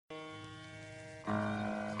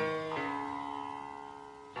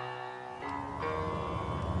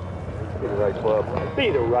right club. Be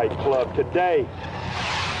the right club today.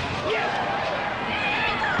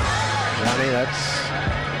 Johnny, that's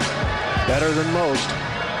better than most.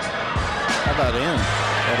 How about in?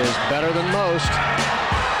 That is better than most.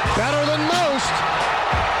 Better than most!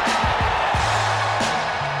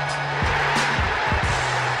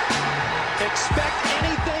 Expect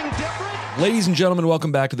anything different? Ladies and gentlemen,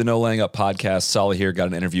 welcome back to the No Laying Up podcast. Solly here. Got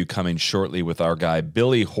an interview coming shortly with our guy,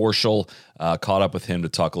 Billy Horschel. Caught up with him to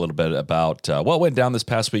talk a little bit about what went down this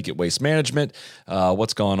past week at Waste Management,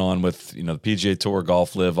 what's going on with the PGA Tour,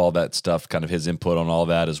 Golf Live, all that stuff, kind of his input on all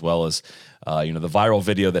that, as well as the viral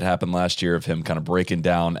video that happened last year of him kind of breaking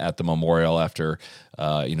down at the Memorial after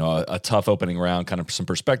a tough opening round, kind of some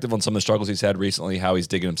perspective on some of the struggles he's had recently, how he's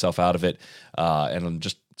digging himself out of it, and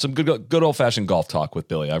just some good old-fashioned golf talk with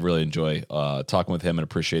Billy. I really enjoy talking with him and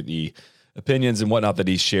appreciate the opinions and whatnot that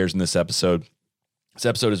he shares in this episode. This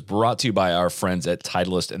episode is brought to you by our friends at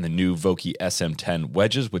Titleist and the new Vokey SM10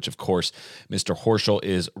 wedges, which, of course, Mr. Horschel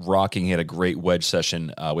is rocking. He had a great wedge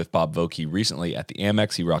session with Bob Vokey recently at the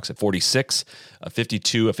Amex. He rocks a 46, a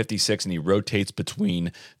 52, a 56, and he rotates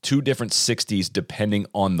between two different 60s depending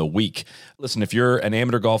on the week. Listen, if you're an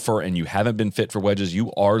amateur golfer and you haven't been fit for wedges,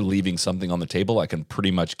 you are leaving something on the table. I can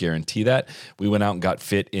pretty much guarantee that. We went out and got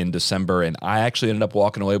fit in December, and I actually ended up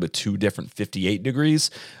walking away with two different 58 degrees.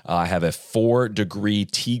 I have a 4-degree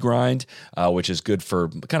T grind, which is good for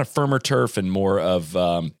kind of firmer turf and more of,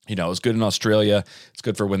 it's good in Australia. It's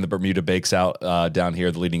good for when the Bermuda bakes out down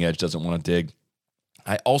here. The leading edge doesn't want to dig.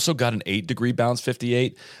 I also got an 8-degree bounce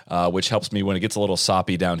 58, which helps me when it gets a little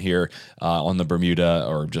soppy down here on the Bermuda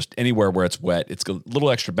or just anywhere where it's wet. It's a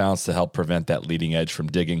little extra bounce to help prevent that leading edge from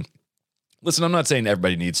digging. Listen, I'm not saying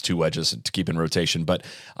everybody needs two wedges to keep in rotation, but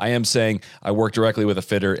I am saying I work directly with a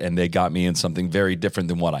fitter and they got me in something very different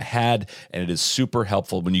than what I had, and it is super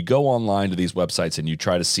helpful. When you go online to these websites and you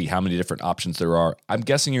try to see how many different options there are, I'm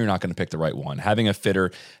guessing you're not going to pick the right one. Having a fitter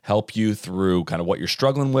help you through kind of what you're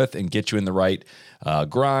struggling with and get you in the right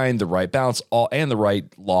grind, the right bounce, and the right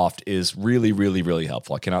loft is really, really, really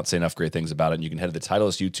helpful. I cannot say enough great things about it. And you can head to the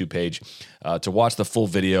Titleist YouTube page to watch the full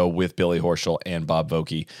video with Billy Horschel and Bob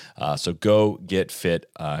Vokey. So go get fit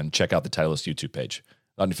and check out the Titleist YouTube page.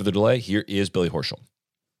 Without any further delay, here is Billy Horschel.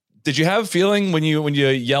 Did you have a feeling when you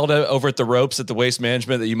yelled over at the ropes at the Waste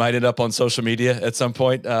Management that you might end up on social media at some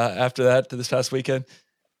point after that this past weekend?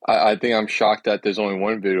 I think I'm shocked that there's only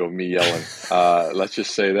one video of me yelling. Let's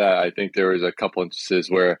just say that. I think there was a couple instances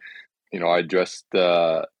where, I addressed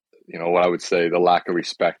what I would say the lack of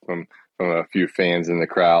respect from a few fans in the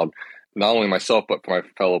crowd, not only myself, but for my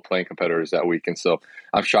fellow playing competitors that weekend. So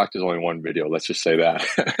I'm shocked there's only one video. Let's just say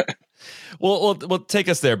that. Well, take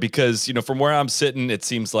us there because, from where I'm sitting, it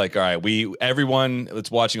seems like, all right, everyone that's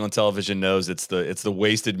watching on television knows it's the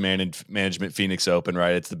Wasted Management Phoenix Open,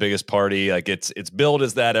 right? It's the biggest party. Like it's billed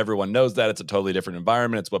as that. Everyone knows that. It's a totally different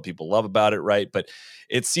environment. It's what people love about it, right? But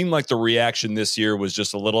it seemed like the reaction this year was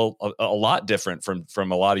just a lot different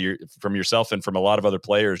from a lot of from yourself and from a lot of other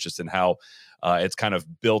players, just in how it's kind of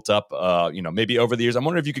built up, maybe over the years. I'm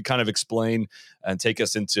wondering if you could kind of explain and take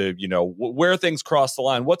us into, where things cross the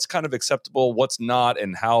line, what's kind of acceptable, what's not,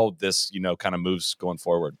 and how this, kind of moves going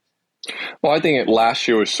forward. Well, I think last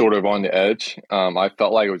year was sort of on the edge. I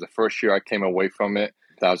felt like it was the first year I came away from it.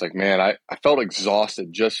 I was like, man, I felt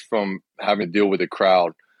exhausted just from having to deal with the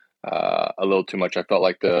crowd a little too much. I felt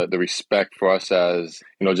like the respect for us as,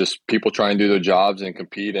 just people trying to do their jobs and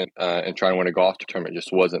compete and trying to win a golf tournament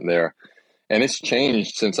just wasn't there. And it's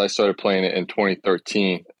changed since I started playing it in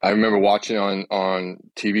 2013. I remember watching on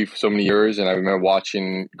TV for so many years, and I remember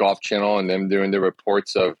watching Golf Channel and them doing the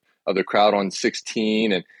reports of the crowd on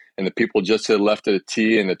 16 and the people just to the left of the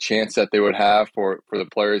tee and the chance that they would have for the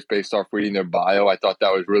players based off reading their bio. I thought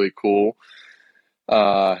that was really cool.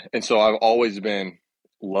 And so I've always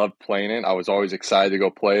loved playing it. I was always excited to go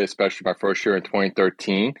play, especially my first year in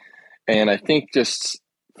 2013. And I think just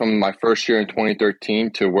from my first year in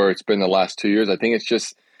 2013 to where it's been the last 2 years, I think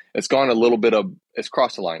it's gone a little bit of, it's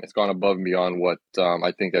crossed the line. It's gone above and beyond what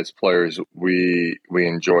I think as players we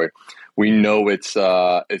enjoy. We know it's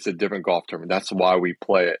a different golf tournament. That's why we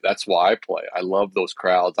play it. That's why I play. I love those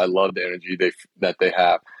crowds. I love the energy that they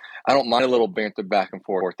have. I don't mind a little banter back and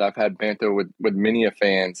forth. I've had banter with many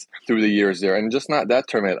fans through the years there, and just not that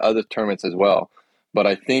tournament, other tournaments as well. But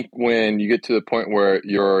I think when you get to the point where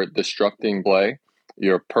you're disrupting play,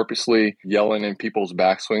 you're purposely yelling in people's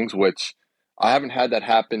backswings, which I haven't had that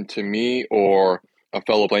happen to me or a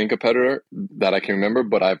fellow playing competitor that I can remember,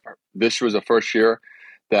 but this was the first year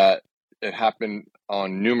that it happened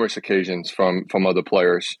on numerous occasions from other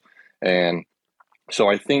players. And so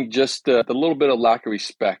I think just the little bit of lack of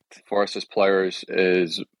respect for us as players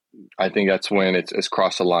is I think that's when it's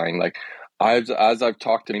crossed the line. Like as I've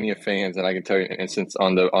talked to many fans, and I can tell you an instance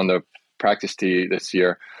on the practice tee this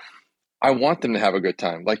year, I want them to have a good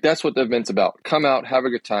time. Like that's what the event's about. Come out, have a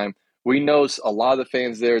good time. We know a lot of the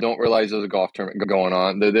fans there don't realize there's a golf tournament going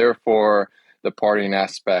on. They're there for the partying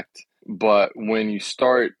aspect. But when you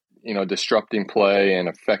start, disrupting play and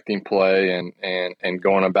affecting play and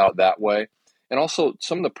going about that way, and also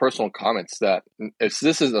some of the personal comments that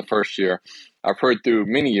this is the first year I've heard through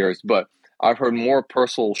many years, but I've heard more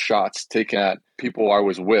personal shots taken at people I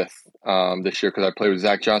was with this year because I played with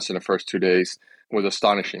Zach Johnson the first 2 days was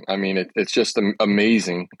astonishing. I mean, it's just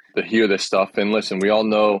amazing to hear this stuff. And listen, we all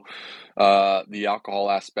know the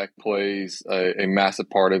alcohol aspect plays a massive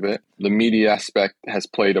part of it. The media aspect has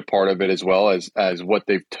played a part of it as well as what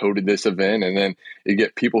they've toted this event. And then you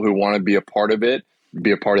get people who want to be a part of it,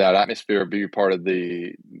 be a part of that atmosphere, be a part of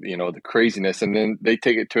the craziness, and then they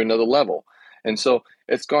take it to another level. And so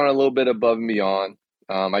it's gone a little bit above and beyond.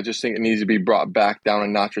 I just think it needs to be brought back down a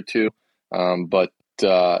notch or two. But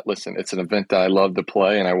listen, it's an event that I love to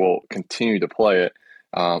play, and I will continue to play it.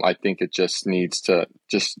 I think it just needs to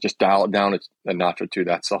just dial it down a notch or two.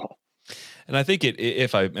 That's all. And I think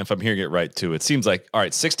if I'm hearing it right too, it seems like, all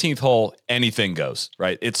right, 16th hole, anything goes,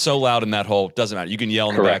 right? It's so loud in that hole, doesn't matter. You can yell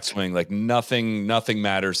in Correct. the backswing, like nothing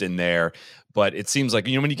matters in there. But it seems like,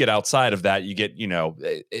 when you get outside of that, you get,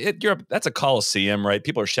 that's a coliseum, right?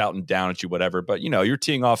 People are shouting down at you, whatever. But, you're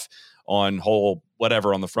teeing off on hole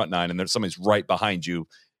whatever on the front nine, and there's somebody's right behind you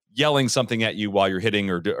yelling something at you while you're hitting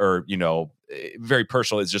or very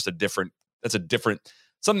personal is just a different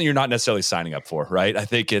something you're not necessarily signing up for, right? I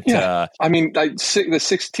think it. Yeah. I mean, the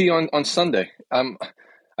 6th tee on Sunday.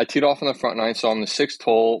 I teed off on the front nine, so I'm the 6th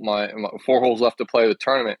hole. My 4 holes left to play the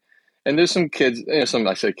tournament, and there's some kids. Some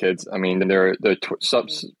I say kids. I mean, they're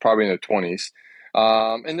subs probably in their 20s,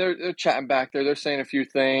 and they're chatting back there. They're saying a few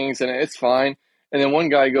things, and it's fine. And then one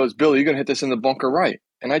guy goes, "Billy, you're gonna hit this in the bunker right."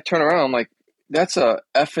 And I turn around, I'm like, "That's a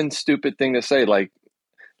effing stupid thing to say." Like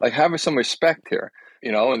have some respect here.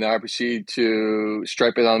 And then I proceed to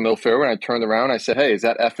stripe it on the middle fairway. And I turned around. I said, "Hey, is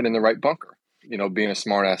that effing in the right bunker?" Being a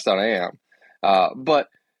smart ass that I am. But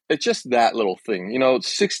it's just that little thing.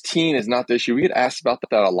 16 is not the issue. We get asked about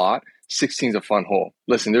that a lot. 16 is a fun hole.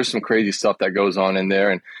 Listen, there's some crazy stuff that goes on in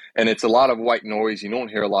there. And it's a lot of white noise. You don't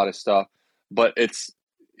hear a lot of stuff. But it's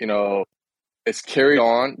carried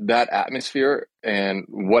on. That atmosphere and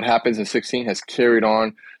what happens in 16 has carried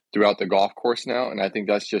on throughout the golf course now. And I think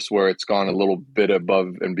that's just where it's gone a little bit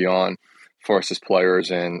above and beyond for us as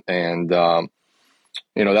players. And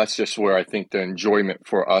that's just where I think the enjoyment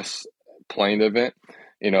for us playing the event,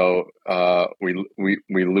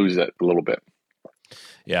 we lose it a little bit.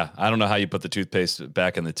 Yeah, I don't know how you put the toothpaste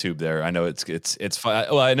back in the tube there. I know it's fine.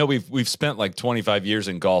 Well, I know we've spent like 25 years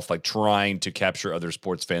in golf, like trying to capture other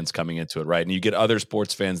sports fans coming into it, right? And you get other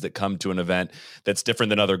sports fans that come to an event that's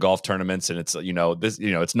different than other golf tournaments, and it's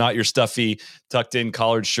it's not your stuffy tucked in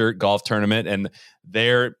collared shirt golf tournament, and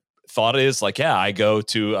their thought is like, yeah, I go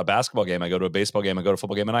to a basketball game, I go to a baseball game, I go to a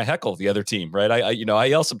football game, and I heckle the other team, right? I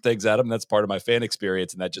yell some things at them. That's part of my fan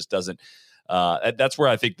experience, and that just doesn't. That's where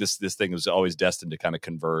I think this thing was always destined to kind of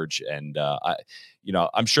converge. And,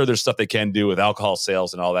 I'm sure there's stuff they can do with alcohol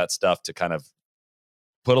sales and all that stuff to kind of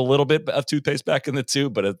put a little bit of toothpaste back in the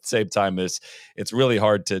tube. But at the same time, it's really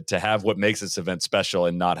hard to have what makes this event special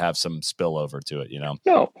and not have some spillover to it,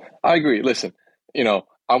 No, I agree. Listen,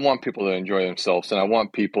 I want people to enjoy themselves, and I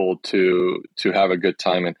want people to have a good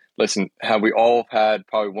time. And listen, have we all had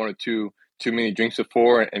probably one or two too many drinks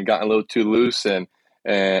before and gotten a little too loose and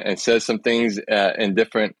says some things in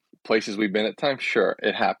different places we've been at times? Sure,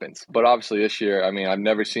 it happens. But obviously this year, I mean, I've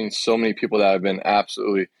never seen so many people that have been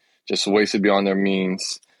absolutely just wasted beyond their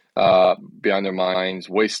means, beyond their minds,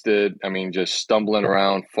 wasted. I mean, just stumbling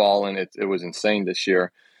around, falling. It was insane this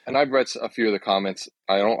year. And I've read a few of the comments.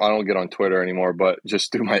 I don't get on Twitter anymore, but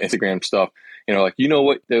just through my Instagram stuff, what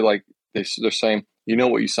they're saying,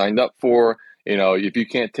 what you signed up for. If you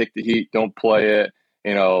can't take the heat, don't play it.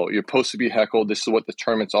 You're supposed to be heckled. This is what the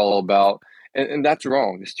tournament's all about. And that's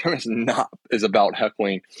wrong. This tournament is about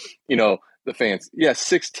heckling, the fans. Yes,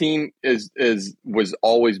 16 was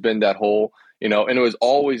always been that hole, and it was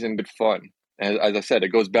always in good fun. And as I said, it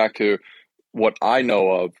goes back to what I know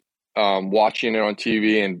of, watching it on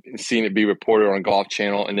TV and seeing it be reported on Golf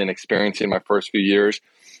Channel, and then experiencing my first few years.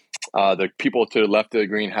 The people to the left of the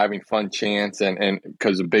green having fun chants and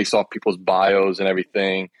because based off people's bios and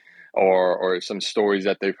everything, or some stories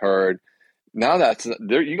that they've heard. Now there's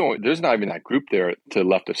not even that group there to the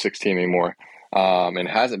left of 16 anymore, and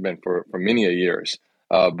hasn't been for many a years.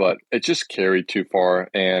 But it just carried too far,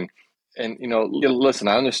 and and listen,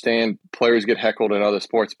 I understand players get heckled in other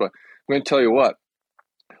sports, but I'm going to tell you what,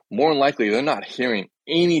 more than likely they're not hearing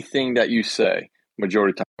anything that you say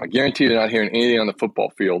majority of the time. I guarantee they're not hearing anything on the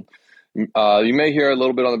football field. You may hear a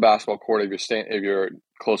little bit on the basketball court if you're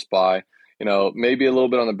close by, maybe a little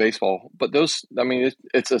bit on the baseball, but those, I mean,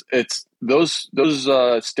 it's those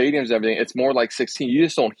stadiums and everything, it's more like 16. You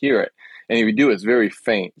just don't hear it. And if you do, it's very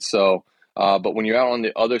faint. So, but when you're out on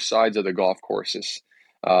the other sides of the golf courses,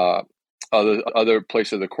 other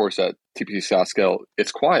places of the course at TPC Scottsdale,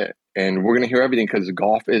 it's quiet, and we're going to hear everything because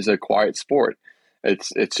golf is a quiet sport.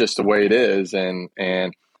 It's just the way it is, and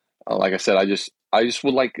like I said, I just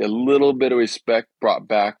would like a little bit of respect brought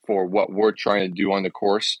back for what we're trying to do on the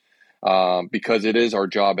course, because it is our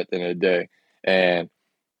job at the end of the day. And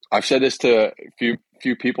I've said this to a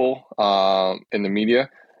few people in the media.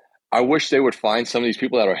 I wish they would find some of these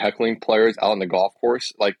people that are heckling players out on the golf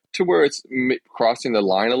course, like to where it's crossing the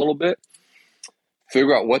line a little bit.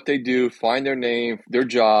 Figure out what they do, find their name, their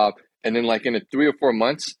job, and then like in 3 or 4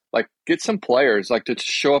 months, like get some players like to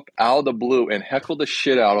show up out of the blue and heckle the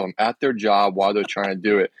shit out of them at their job while they're trying to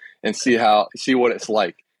do it, and see what it's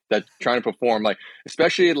like. That trying to perform, like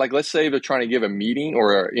especially like let's say they're trying to give a meeting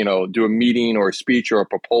or do a meeting or a speech or a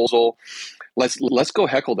proposal. Let's go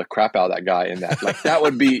heckle the crap out of that guy in that. Like that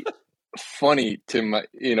would be funny to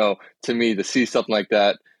me to see something like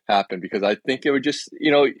that happen, because I think it would just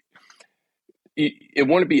it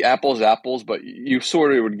wouldn't be apples to apples, but you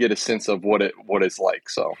sort of would get a sense of what it's like.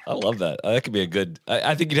 So I love that. That could be a good.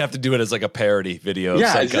 I think you'd have to do it as like a parody video.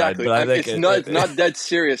 Yeah, of exactly. But I think it's not dead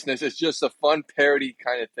seriousness. It's just a fun parody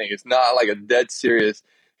kind of thing. It's not like a dead serious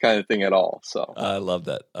kind of thing at all. So I love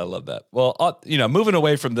that. Well, moving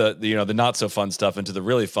away from the the not so fun stuff into the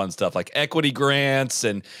really fun stuff like equity grants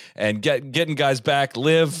and getting guys back,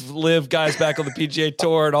 live guys back on the PGA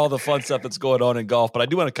Tour and all the fun stuff that's going on in golf. But I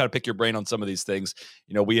do want to kind of pick your brain on some of these things.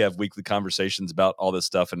 We have weekly conversations about all this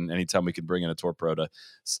stuff, and anytime we can bring in a tour pro to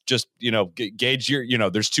just gauge your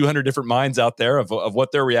there's 200 different minds out there of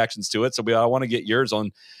what their reactions to it. So I want to get yours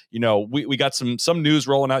on. We got some news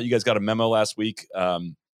rolling out. You guys got a memo last week.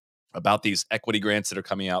 About these equity grants that are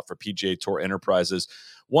coming out for PGA Tour enterprises.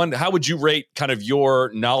 One, how would you rate kind of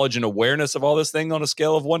your knowledge and awareness of all this thing on a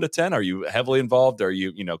scale of 1 to 10? Are you heavily involved? Are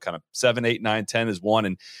you, kind of 7, 8, 9, 10 is 1?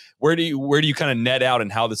 And where do you kind of net out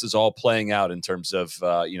and how this is all playing out in terms of,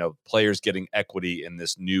 players getting equity in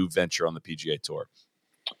this new venture on the PGA Tour?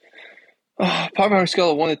 Probably on a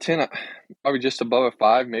scale of 1 to 10, probably just above a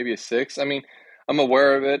 5, maybe a 6. I mean, I'm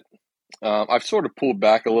aware of it. I've sort of pulled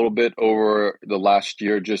back a little bit over the last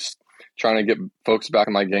year, just trying to get folks back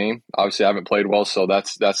in my game. Obviously, I haven't played well, so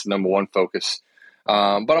that's the number one focus. But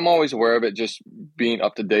I'm always aware of it, just being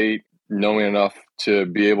up to date, knowing enough to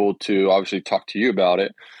be able to obviously talk to you about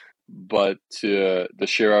it, but to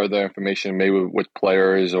share other information maybe with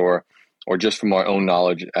players or just from our own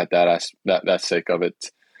knowledge at that sake of it.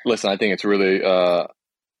 Listen, I think it's really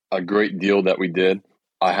a great deal that we did.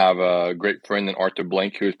 I have a great friend in Arthur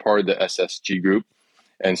Blank who is part of the SSG group.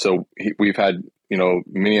 And so we've had,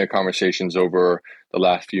 many conversations over the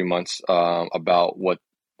last few months about what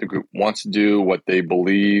the group wants to do, what they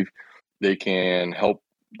believe they can help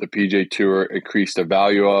the PGA Tour increase the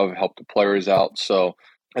value of, help the players out. So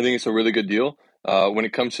I think it's a really good deal. When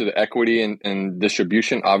it comes to the equity and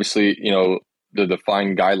distribution, obviously, the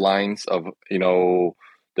defined guidelines of,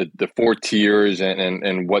 the 4 tiers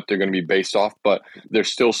and what they're going to be based off, but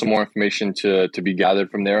there's still some more information to be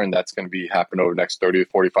gathered from there, and that's going to be happening over the next 30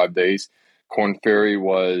 to 45 days. Korn Ferry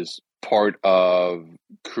was part of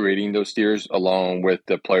creating those tiers along with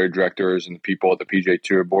the player directors and the people at the PGA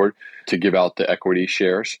Tour board to give out the equity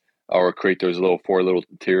shares or create those 4 little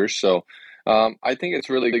tiers. So I think it's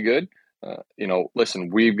really good.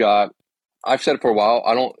 Listen, I've said it for a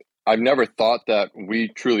while. I've never thought that we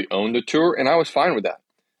truly owned the tour, and I was fine with that.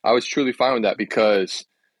 I was truly fine with that because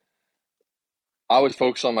I was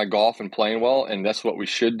focused on my golf and playing well, and that's what we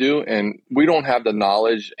should do. And we don't have the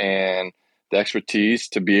knowledge and the expertise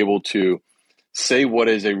to be able to say what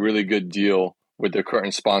is a really good deal with the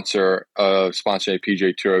current sponsor of sponsoring a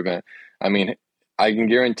PGA Tour event. I mean, I can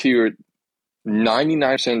guarantee you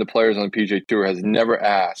 99% of the players on the PGA Tour has never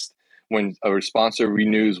asked when a sponsor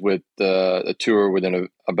renews with the tour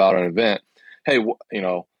about an event, hey,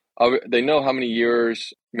 they know how many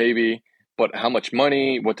years maybe, but how much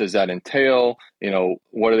money, what does that entail?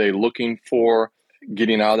 What are they looking for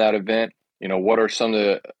getting out of that event? What are some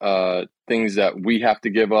of the things that we have to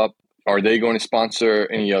give up? Are they going to sponsor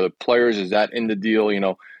any other players? Is that in the deal?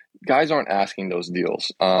 guys aren't asking those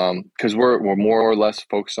deals because we're more or less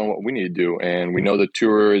focused on what we need to do. And we know the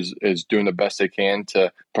tour is doing the best they can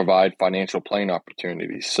to provide financial playing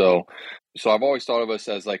opportunities. So I've always thought of us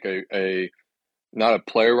as like a not a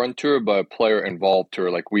player run tour, but a player involved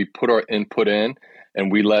tour. Like we put our input in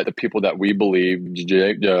and we let the people that we believe,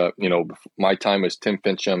 my time was Tim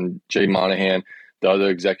Fincham, Jay Monahan, the other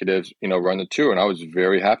executives, run the tour. And I was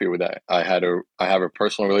very happy with that. I have a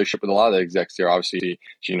personal relationship with a lot of the execs here, obviously,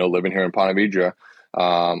 living here in Ponte Vedra.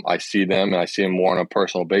 I see them and I see them more on a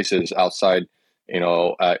personal basis outside,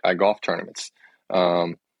 at golf tournaments.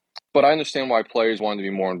 But I understand why players want to be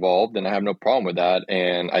more involved, and I have no problem with that.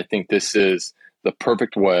 And I think this is the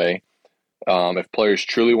perfect way. If players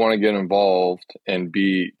truly want to get involved and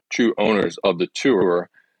be true owners of the tour,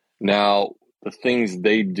 now the things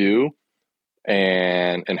they do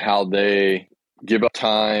and how they give up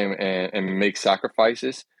time and make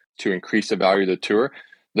sacrifices to increase the value of the tour,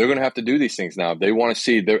 they're going to have to do these things now. If they want to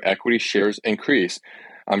see their equity shares increase,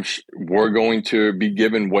 we're going to be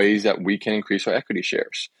given ways that we can increase our equity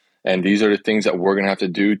shares. And these are the things that we're going to have to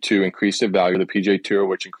do to increase the value of the PGA Tour,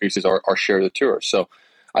 which increases our share of the tour. So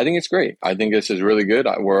I think it's great. I think this is really good.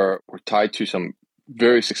 We're tied to some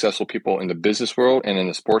very successful people in the business world and in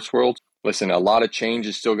the sports world. Listen, a lot of change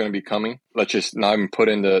is still going to be coming. Let's just not even put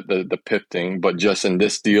in the PIP thing, but just in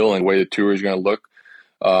this deal and the way the tour is going to look,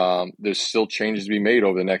 there's still changes to be made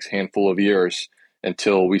over the next handful of years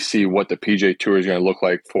until we see what the PGA Tour is going to look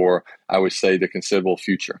like for, I would say, the considerable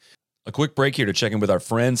future. A quick break here to check in with our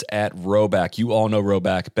friends at Rhoback. You all know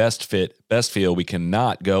Rhoback, best fit, best feel. We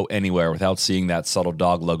cannot go anywhere without seeing that subtle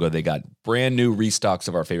dog logo. They got brand new restocks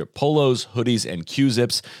of our favorite polos, hoodies, and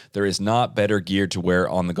Q-zips. There is not better gear to wear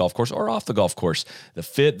on the golf course or off the golf course. The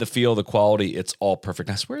fit, the feel, the quality, it's all perfect.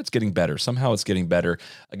 I swear it's getting better. Somehow it's getting better.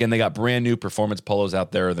 Again, they got brand new performance polos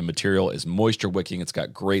out there. The material is moisture wicking. It's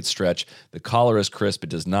got great stretch. The collar is crisp. It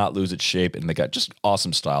does not lose its shape. And they got just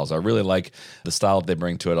awesome styles. I really like the style that they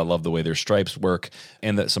bring to it. I love the way their stripes work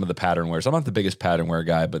and some of the pattern wears. I'm not the biggest pattern wear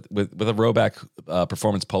guy, but with a Rhoback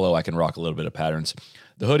performance polo, I can rock a little bit of patterns.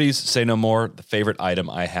 The hoodies, say no more, the favorite item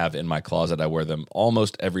I have in my closet. I wear them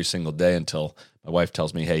almost every single day until my wife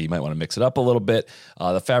tells me, hey, you might want to mix it up a little bit.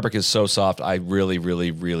 The fabric is so soft. I really,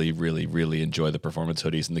 really, really, really, really enjoy the performance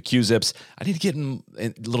hoodies. And the Q-zips, I need to get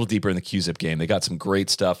a little deeper in the Q-zip game. They got some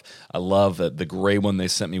great stuff. I love the gray one they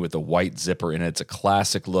sent me with the white zipper in it. It's a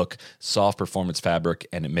classic look, soft performance fabric,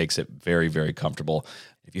 and it makes it very, very comfortable.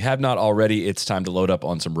 If you have not already, it's time to load up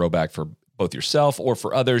on some Rhoback for both yourself or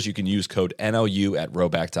for others. You can use code NLU at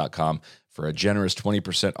Rhoback.com for a generous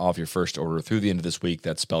 20% off your first order through the end of this week.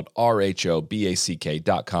 That's spelled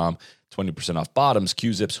RHOBACK.com. 20% off bottoms,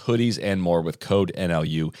 Q-zips, hoodies, and more with code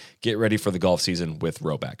NLU. Get ready for the golf season with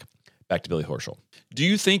Rhoback. Back to Billy Horschel. Do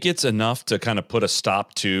you think it's enough to kind of put a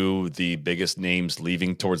stop to the biggest names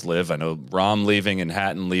leaving towards LIV? I know Rahm leaving and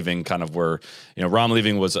Hatton leaving kind of were, Rahm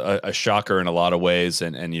leaving was a shocker in a lot of ways.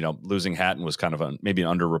 And losing Hatton was kind of maybe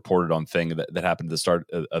an underreported on thing that happened at the start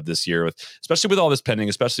of this year, especially with all this pending,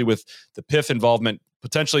 especially with the PIF involvement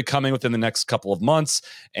potentially coming within the next couple of months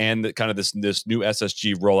and kind of this new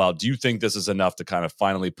SSG rollout. Do you think this is enough to kind of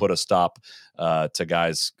finally put a stop to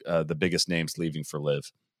guys, the biggest names leaving for LIV?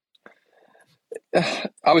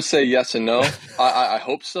 I would say yes and no. I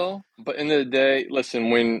hope so. But end of the day, listen,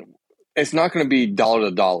 when it's not going to be dollar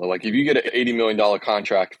to dollar. Like if you get an $80 million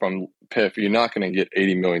contract from PIF, you're not going to get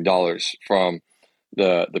 $80 million from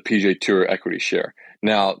the PGA Tour equity share.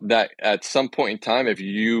 Now that at some point in time, if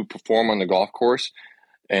you perform on the golf course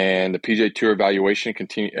and the PGA Tour evaluation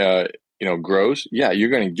grows, yeah, you're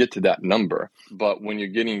going to get to that number. But when you're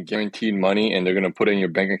getting guaranteed money and they're going to put it in your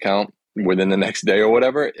bank account within the next day or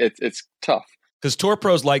whatever, it's tough. Because tour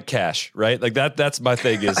pros like cash, right? Like that's my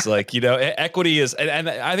thing is like, equity is, and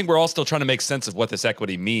I think we're all still trying to make sense of what this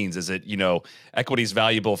equity means. Is it, equity is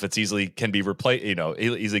valuable if it's easily can be replaced,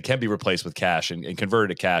 easily can be replaced with cash and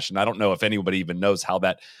converted to cash. And I don't know if anybody even knows how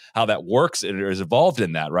that works or is evolved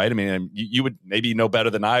in that, right? I mean, you would maybe know better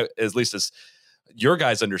than I, at least as your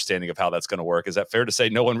guys' understanding of how that's going to work. Is that fair to say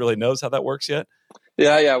no one really knows how that works yet?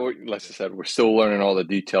 Yeah. Like I said, we're still learning all the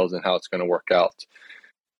details and how it's going to work out.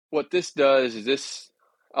 What this does is this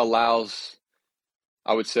allows,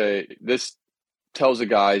 I would say, this tells the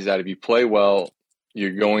guys that if you play well,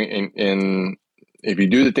 you're going in if you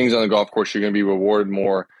do the things on the golf course, you're going to be rewarded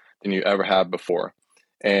more than you ever have before.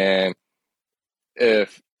 And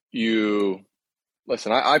if you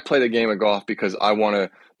listen, I play the game of golf because I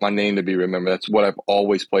want my name to be remembered. That's what I've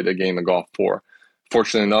always played the game of golf for.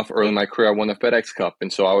 Fortunately enough, early in my career, I won the FedEx Cup.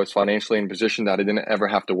 And so I was financially in a position that I didn't ever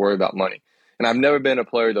have to worry about money. And I've never been a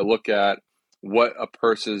player to look at what a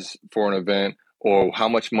purse is for an event or how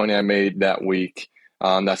much money I made that week.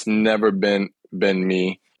 That's never been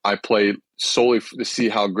me. I play solely to see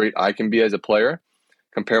how great I can be as a player,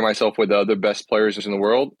 compare myself with the other best players in the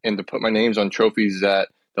world, and to put my names on trophies that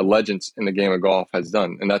the legends in the game of golf has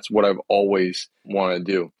done. And that's what I've always wanted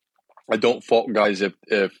to do. I don't fault guys if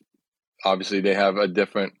obviously they have a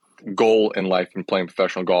different goal in life in playing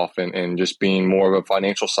professional golf and just being more of a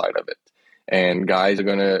financial side of it. And guys are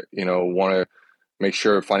going to, want to make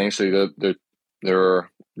sure financially they're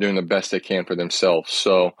doing the best they can for themselves.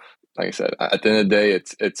 So like I said, at the end of the day,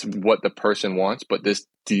 it's what the person wants, but this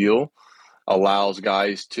deal allows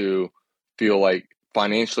guys to feel like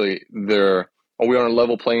financially are we on a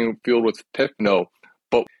level playing field with Pip? No,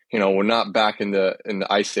 but we're not back in the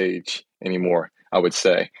ice age anymore. I would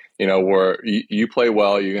say, where you play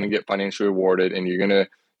well, you're going to get financially rewarded, and you're going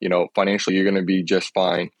to, financially you're going to be just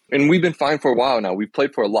fine. And we've been fine for a while now. We've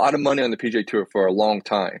played for a lot of money on the PGA Tour for a long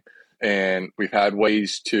time, and we've had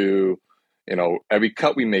ways to, every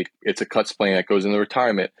cut we make, it's a cuts plan that goes in the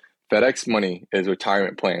retirement. FedEx money is a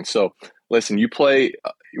retirement plan. So listen, you play,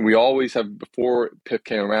 we always have, before PIP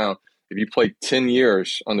came around, if you played 10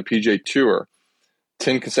 years on the PGA Tour,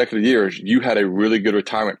 10 consecutive years, you had a really good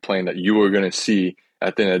retirement plan that you were going to see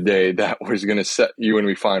at the end of the day that was going to set you and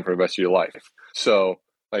me fine for the rest of your life. So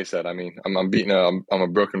like I said, I mean, I'm a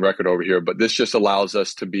broken record over here, but this just allows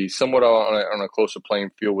us to be somewhat on a closer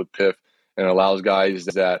playing field with PIF, and allows guys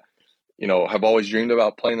that, have always dreamed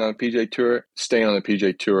about playing on the PGA Tour, staying on the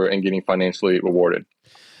PGA Tour and getting financially rewarded.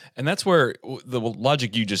 And that's where the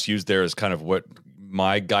logic you just used there is kind of what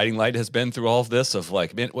my guiding light has been through all of this, of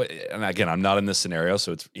like, and again, I'm not in this scenario,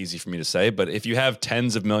 so it's easy for me to say, but if you have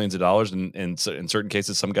tens of millions of dollars, and in certain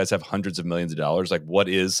cases, some guys have hundreds of millions of dollars, like what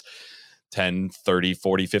is 10, 30,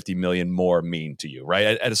 40, 50 million more mean to you, right?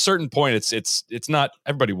 At a certain point, it's not,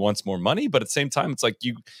 everybody wants more money, but at the same time, it's like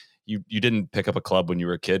you didn't pick up a club when you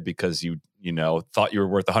were a kid because you thought you were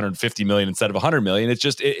worth 150 million instead of 100 million. It's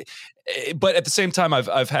just, but at the same time,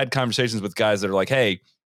 I've had conversations with guys that are like, hey,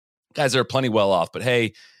 guys that are plenty well off, but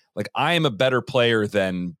hey, like I am a better player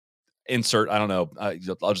than insert, I don't know,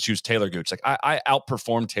 I'll just use Taylor Gooch. Like I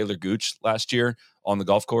outperformed Taylor Gooch last year on the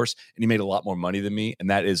golf course, and he made a lot more money than me, and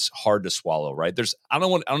that is hard to swallow, right? I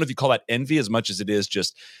don't know if you call that envy as much as it is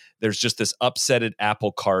just, there's just this upsetted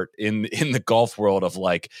apple cart in the golf world of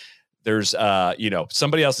like, there's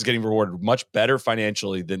somebody else is getting rewarded much better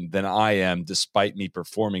financially than I am, despite me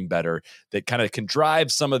performing better. That kind of can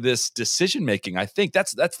drive some of this decision making. I think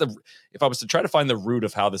that's if I was to try to find the root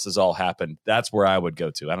of how this has all happened, that's where I would go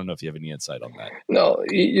to. I don't know if you have any insight on that. No,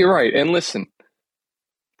 you're right. And listen,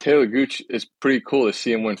 Taylor Gooch is pretty cool to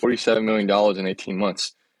see him win $47 million in 18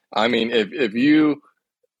 months. I mean, if you,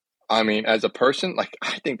 as a person, like,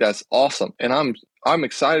 I think that's awesome. And I'm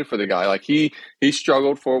excited for the guy. Like he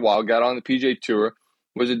struggled for a while, got on the PGA Tour,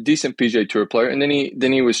 was a decent PGA Tour player, and then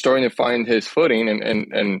he was starting to find his footing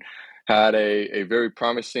and had a very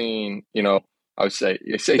promising, I would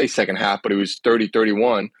say second half, but he was 30,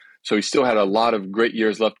 31. So he still had a lot of great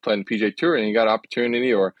years left playing the PGA Tour, and he got an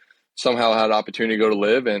opportunity, or somehow had an opportunity to go to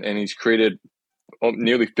live, and he's created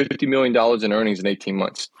nearly $50 million in earnings in 18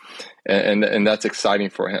 months. And that's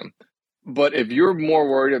exciting for him. But if you're more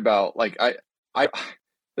worried about, like, I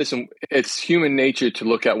listen, it's human nature to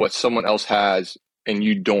look at what someone else has and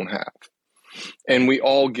you don't have. And we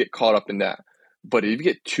all get caught up in that. But if you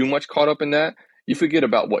get too much caught up in that, you forget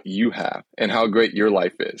about what you have and how great your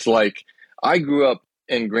life is. Like, I grew up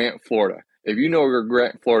in Grant, Florida. If you know where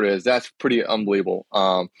Grant, Florida is, that's pretty unbelievable.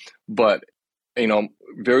 But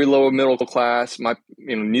very lower middle class.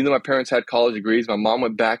 Neither of my parents had college degrees. My mom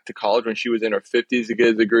went back to college when she was in her 50s to get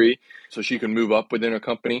a degree so she could move up within her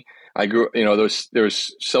company. I grew, there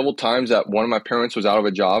was several times that one of my parents was out of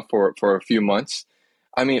a job for a few months.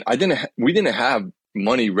 I mean, we didn't have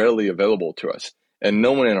money readily available to us, and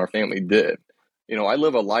no one in our family did. I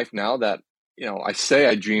live a life now that, I say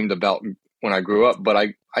I dreamed about when I grew up, but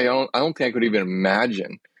I don't think I could even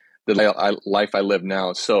imagine the life I live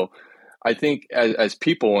now. So I think as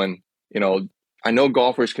people, and, I know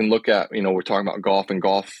golfers can look at, we're talking about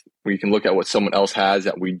golf, we can look at what someone else has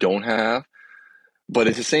that we don't have, but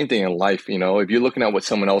it's the same thing in life. If you're looking at what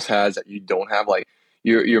someone else has that you don't have, like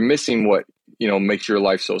you're missing what, makes your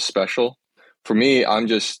life so special. For me,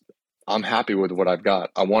 I'm happy with what I've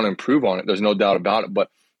got. I want to improve on it. There's no doubt about it, but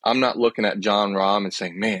I'm not looking at John Rahm and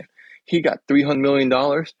saying, man, he got $300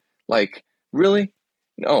 million. Like, really?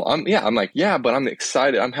 No, I'm like, yeah, but I'm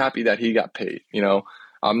excited. I'm happy that he got paid.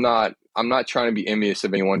 I'm not trying to be envious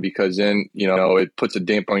of anyone, because then, it puts a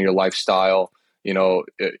damper on your lifestyle.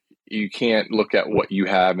 You can't look at what you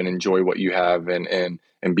have and enjoy what you have and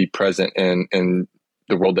be present in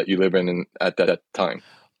the world that you live in at that time.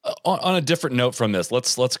 On a different note from this,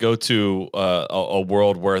 let's go to a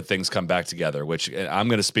world where things come back together, which I'm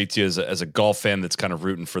going to speak to you as a golf fan that's kind of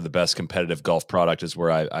rooting for the best competitive golf product is where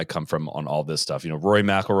I come from on all this stuff. Rory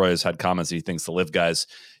McIlroy has had comments that he thinks the live guys,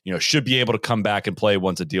 should be able to come back and play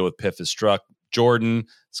once a deal with PIF is struck. Jordan,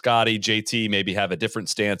 Scotty, JT maybe have a different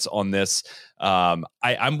stance on this.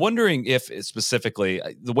 I'm wondering if specifically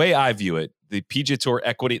the way I view it, the PGA Tour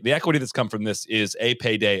equity, the equity that's come from this is a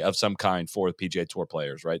payday of some kind for the PGA Tour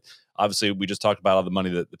players, right? Obviously, we just talked about all the money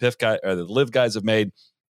that the PIF guy or the live guys have made.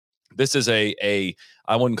 This is I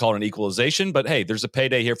wouldn't call it an equalization, but hey, there's a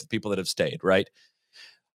payday here for the people that have stayed, right?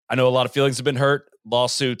 I know a lot of feelings have been hurt.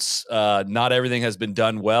 Lawsuits, not everything has been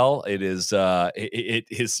done well. It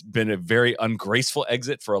has been a very ungraceful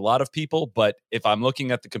exit for a lot of people. But if I'm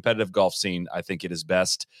looking at the competitive golf scene, I think it is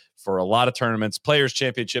best for a lot of tournaments. Players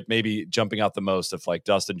Championship maybe jumping out the most if like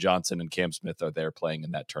Dustin Johnson and Cam Smith are there playing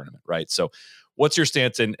in that tournament, right? So what's your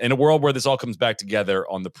stance in a world where this all comes back together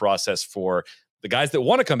on the process for the guys that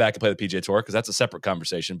want to come back and play the PGA Tour, because that's a separate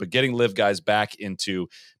conversation, but getting live guys back into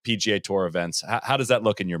PGA Tour events, how does that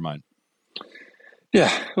look in your mind?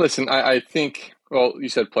 Yeah, listen, I think, well, you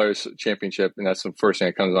said Players Championship, and that's the first thing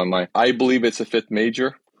that comes on mind. I believe it's a fifth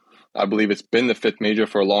major. I believe it's been the fifth major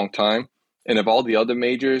for a long time. And if all the other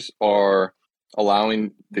majors are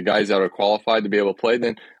allowing the guys that are qualified to be able to play,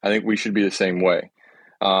 then I think we should be the same way.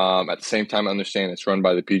 At the same time, I understand it's run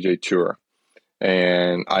by the PGA Tour.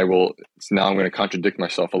 And now I'm going to contradict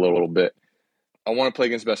myself a little bit. I want to play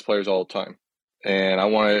against best players all the time. And I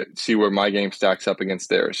want to see where my game stacks up against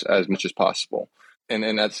theirs as much as possible.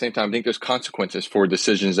 And at the same time, I think there's consequences for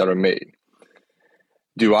decisions that are made.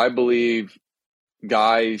 Do I believe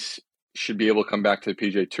guys should be able to come back to the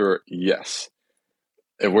PGA Tour? Yes.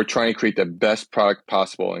 If we're trying to create the best product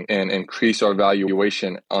possible and increase our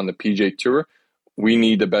valuation on the PGA Tour, we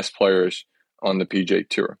need the best players on the PGA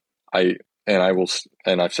Tour. I've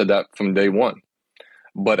said that from day one.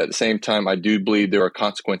 But at the same time, I do believe there are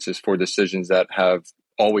consequences for decisions that have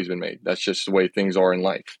always been made. That's just the way things are in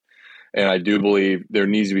life. And I do believe there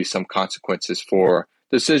needs to be some consequences for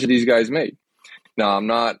decisions these guys made. Now, I'm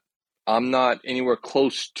not anywhere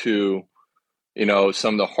close to,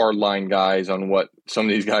 some of the hardline guys on what some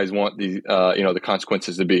of these guys want the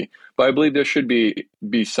consequences to be. But I believe there should be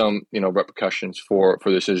some, repercussions for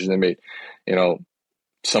decisions they made.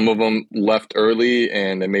 Some of them left early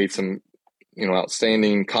and they made some,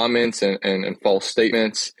 outstanding comments and false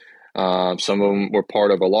statements. Some of them were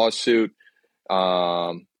part of a lawsuit,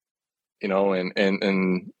 and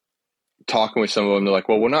talking with some of them, they're like,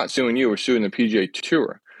 well, we're not suing you, we're suing the PGA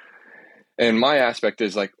Tour. And my aspect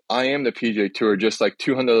is like, I am the PGA Tour, just like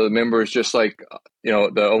 200 other members, just like,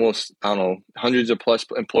 the almost, hundreds of plus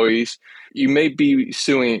employees. You may be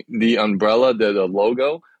suing the umbrella, the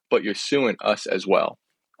logo, but you're suing us as well.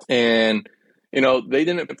 And, they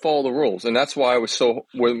didn't follow the rules. And that's why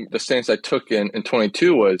the stance I took in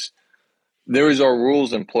 22 was there is our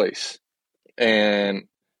rules in place. And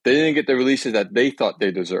they didn't get the releases that they thought they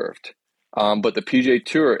deserved. But the PGA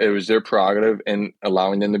Tour, it was their prerogative in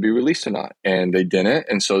allowing them to be released or not. And they didn't.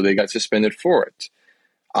 And so they got suspended for it.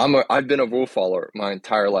 I've been a rule follower my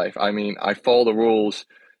entire life. I mean, I follow the rules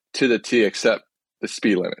to the T except the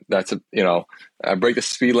speed limit. I break the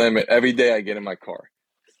speed limit every day I get in my car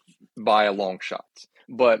by a long shot.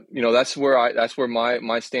 But, that's where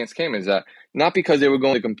my stance came, is that not because they were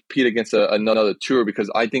going to compete against another tour, because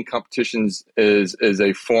I think competitions is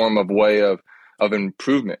a form of way of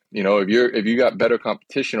improvement. If you got better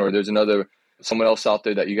competition, or there's someone else out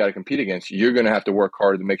there that you got to compete against, you're going to have to work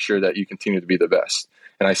hard to make sure that you continue to be the best.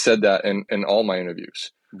 And I said that in all my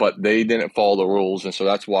interviews, but they didn't follow the rules. And so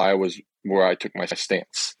that's why I was where I took my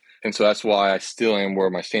stance. And so that's why I still am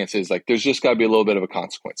where my stance is. Like, there's just got to be a little bit of a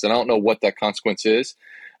consequence. And I don't know what that consequence is.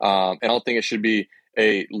 And I don't think it should be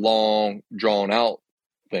a long, drawn-out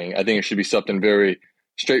thing. I think it should be something very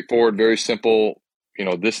straightforward, very simple,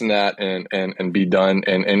 this and that, and be done.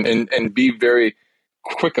 And be very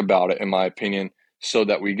quick about it, in my opinion, so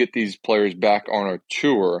that we get these players back on our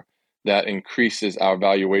tour. That increases our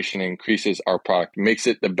valuation, increases our product, makes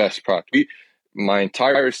it the best product. My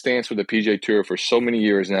entire stance with the PGA Tour for so many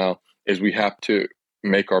years now is we have to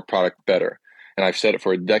make our product better. And I've said it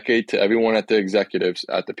for a decade to everyone at the executives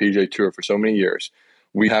at the PGA Tour for so many years.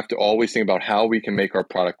 We have to always think about how we can make our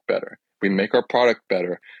product better. If we make our product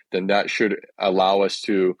better, then that should allow us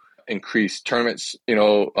to increase tournaments,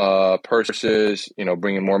 purses,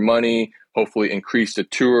 bring in more money, hopefully increase the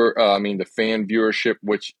the fan viewership,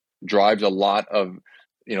 which drives a lot of,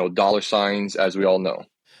 dollar signs, as we all know.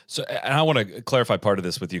 So, and I want to clarify part of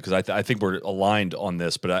this with you because I think we're aligned on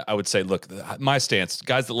this, but I would say, look, my stance: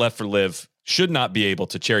 guys that left for live should not be able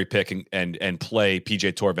to cherry pick and play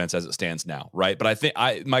PJ Tour events as it stands now, right? But I think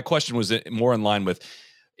my question was more in line with,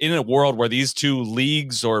 in a world where these two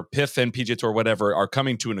leagues or PIF and PJ Tour, whatever, are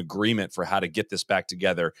coming to an agreement for how to get this back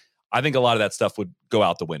together, I think a lot of that stuff would go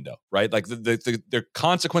out the window, right? Like the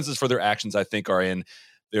consequences for their actions, I think, are in.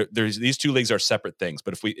 There's these two leagues are separate things,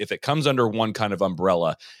 but if it comes under one kind of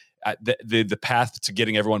umbrella, the path to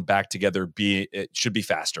getting everyone back together it should be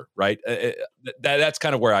faster, right? That's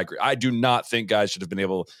kind of where I agree. I do not think guys should have been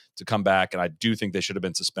able to come back, and I do think they should have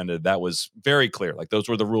been suspended. That was very clear. Like those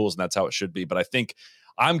were the rules, and that's how it should be. But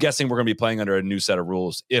I'm guessing we're going to be playing under a new set of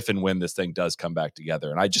rules if and when this thing does come back together.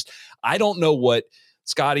 And I don't know what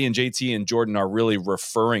Scotty and JT and Jordan are really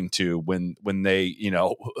referring to when they,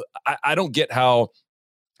 I don't get how.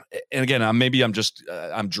 And again, I'm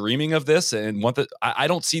dreaming of this, and I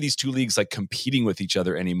don't see these two leagues like competing with each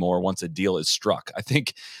other anymore once a deal is struck. I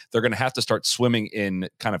think they're going to have to start swimming in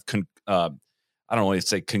kind of I don't want to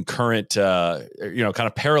say concurrent, kind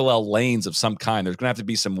of parallel lanes of some kind. There's going to have to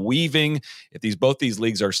be some weaving. If both these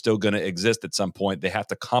leagues are still going to exist at some point, they have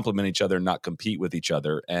to complement each other, not compete with each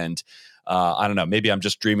other. And I don't know, maybe I'm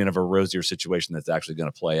just dreaming of a rosier situation that's actually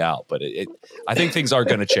going to play out. But I think things are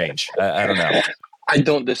going to change. I don't know. I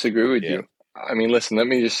don't disagree with you. I mean, listen, let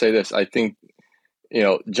me just say this. I think,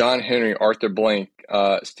 John Henry, Arthur Blank,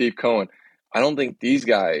 Steve Cohen, I don't think these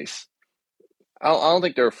guys, I don't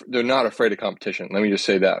think they're not afraid of competition. Let me just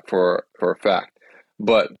say that for a fact.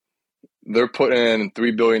 But they're putting in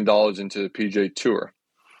 $3 billion into the PGA Tour.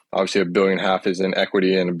 Obviously, $1.5 billion is in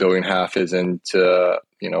equity and $1.5 billion is into,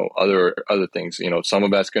 other things. Some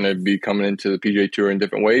of that's going to be coming into the PGA Tour in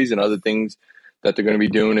different ways, and other things that they're going to be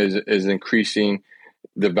doing is increasing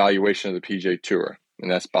the valuation of the PGA Tour,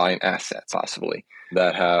 and that's buying assets possibly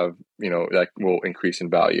that have, that will increase in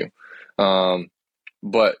value.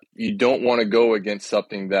 But you don't want to go against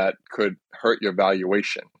something that could hurt your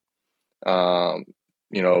valuation, grow.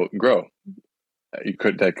 That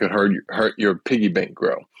could hurt your piggy bank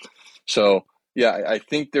grow. So yeah,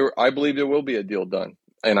 I believe there will be a deal done,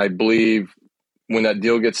 and I believe when that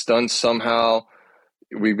deal gets done, somehow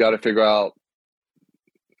we've got to figure out,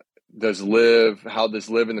 how does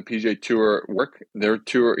Live in the PGA Tour work? Their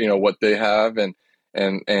tour, what they have, and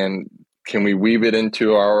can we weave it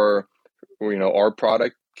into our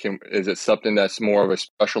product? Is it something that's more of a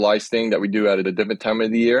specialized thing that we do at a different time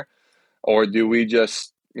of the year, or do we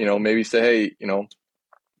just maybe say, hey, a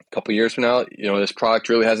couple years from now, this product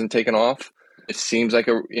really hasn't taken off. It seems like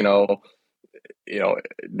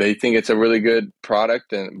they think it's a really good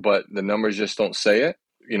product, but the numbers just don't say it.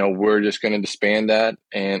 We're just going to disband that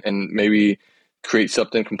and maybe create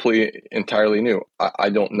something completely entirely new. I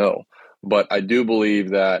don't know, but I do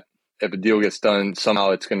believe that if a deal gets done,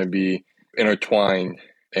 somehow it's going to be intertwined,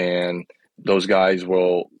 and those guys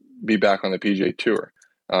will be back on the PGA Tour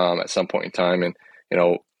at some point in time. And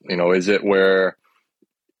is it where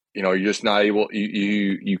you're just not able?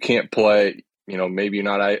 You can't play. Maybe you're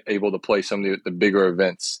not able to play some of the bigger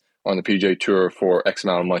events on the PGA Tour for X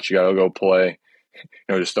amount of months. You got to go play.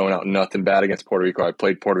 Just throwing out nothing bad against Puerto Rico. I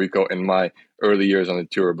played Puerto Rico in my early years on the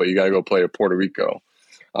tour, but you got to go play at Puerto Rico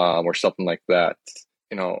or something like that.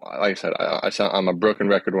 Like I said, I'm a broken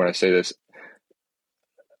record when I say this.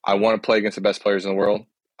 I want to play against the best players in the world.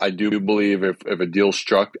 I do believe if a deal's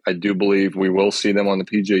struck, I do believe we will see them on the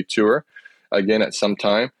PGA Tour again at some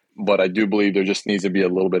time. But I do believe there just needs to be a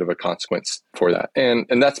little bit of a consequence for that.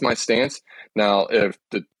 And that's my stance. Now, if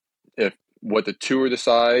what the tour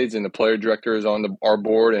decides and the player director is on our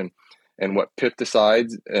board and what PIF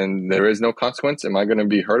decides and there is no consequence, am I going to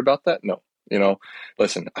be hurt about that? No.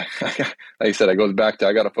 Listen, like I said, it goes back to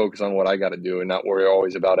I got to focus on what I got to do and not worry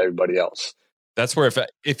always about everybody else. That's where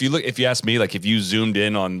if you ask me, like if you zoomed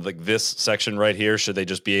in on like this section right here, should they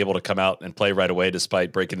just be able to come out and play right away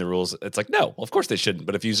despite breaking the rules? It's like, no, of course they shouldn't.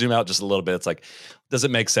 But if you zoom out just a little bit, it's like, does it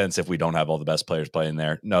make sense if we don't have all the best players playing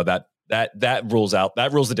there? No, that rules out.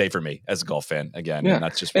 That rules the day for me as a golf fan again. Yeah. And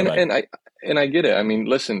that's just what I get it. I mean,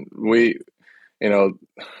 listen,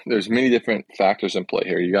 there's many different factors in play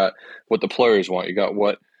here. You got what the players want. You got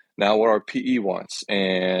what our PE wants,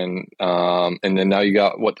 and then now you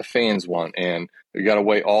got what the fans want, and you got to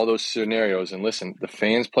weigh all those scenarios. And listen, the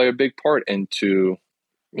fans play a big part into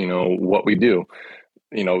what we do.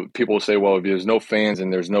 People will say, well, if there's no fans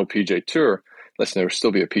and there's no PJ Tour, listen, there will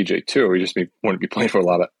still be a PJ Tour. We just wouldn't be playing for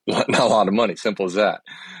not a lot of money. Simple as that.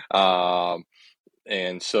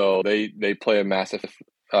 And so they play a massive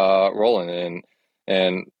role in it.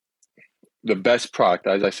 And the best product,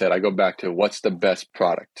 as I said, I go back to what's the best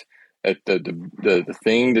product. The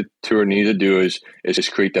thing the tour needs to do is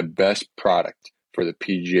just create the best product for the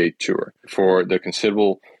PGA Tour for the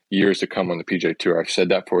considerable years to come on the PGA Tour. I've said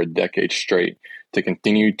that for a decade straight, to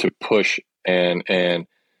continue to push and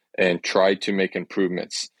try to make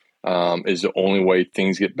improvements is the only way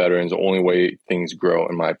things get better and is the only way things grow,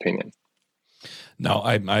 in my opinion. No,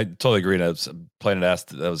 I totally agree. And I was planning to ask,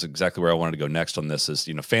 that was exactly where I wanted to go next on this is,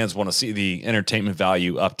 fans want to see the entertainment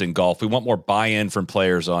value upped in golf. We want more buy-in from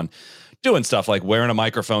players on doing stuff like wearing a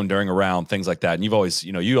microphone during a round, things like that. And you've always,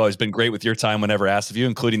 you always been great with your time whenever asked of you,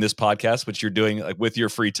 including this podcast, which you're doing like with your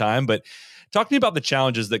free time. But talk to me about the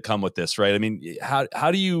challenges that come with this, right? I mean,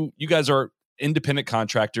 how do you guys are independent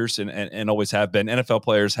contractors and always have been. NFL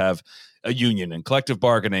players have a union and collective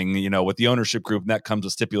bargaining, with the ownership group, and that comes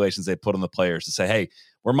with stipulations they put on the players to say, hey,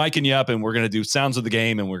 we're micing you up and we're going to do sounds of the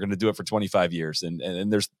game and we're going to do it for 25 years. And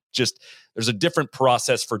there's a different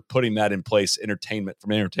process for putting that in place, from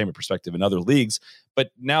an entertainment perspective in other leagues.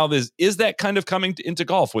 But now is that kind of coming into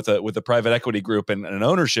golf with a private equity group and an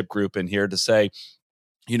ownership group in here to say,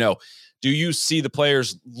 do you see the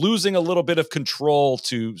players losing a little bit of control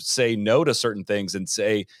to say no to certain things and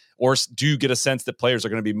say, or do you get a sense that players are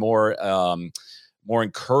going to be more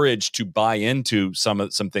encouraged to buy into some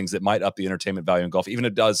things that might up the entertainment value in golf, even if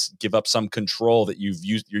it does give up some control that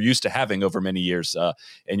you're used to having over many years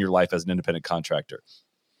in your life as an independent contractor?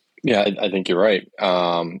 Yeah, I think you're right.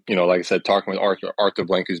 Like I said, talking with Arthur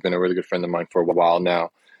Blank, who's been a really good friend of mine for a while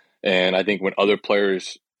now. And I think when other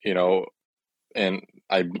players, and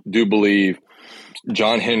I do believe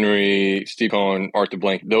John Henry, Steve Cohen, Arthur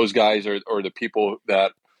Blank, those guys are the people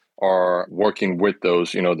that are working with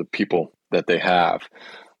those, the people that they have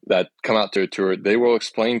that come out to a tour. They will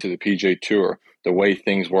explain to the PGA Tour the way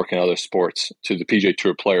things work in other sports, to the PGA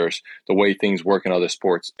Tour players, the way things work in other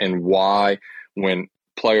sports, and why when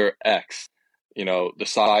player X,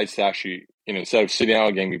 decides to actually, instead of sitting out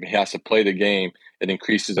a game, he has to play the game, it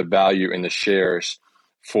increases the value in the shares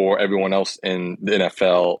for everyone else in the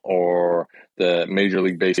NFL or the Major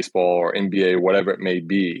League Baseball or NBA, whatever it may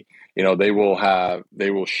be. They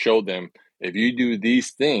will show them, if you do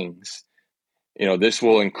these things, this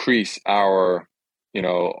will increase our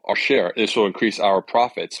share. This will increase our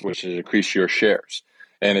profits, which is increase your shares.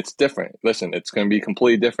 And it's different. Listen, it's going to be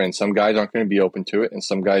completely different. Some guys aren't going to be open to it and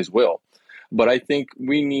some guys will. But I think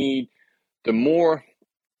we need I've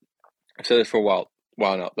said this for a while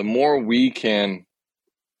now, the more we can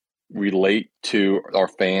relate to our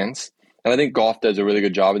fans. And I think golf does a really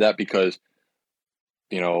good job of that because,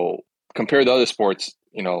 compared to other sports,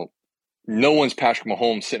 no one's Patrick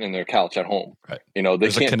Mahomes sitting in their couch at home. Right.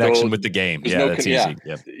 There's a connection with the game. Yeah, that's easy.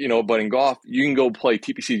 Yeah. But in golf, you can go play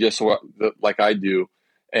TPC just like I do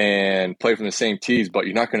and play from the same tees, but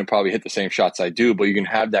you're not going to probably hit the same shots I do, but you can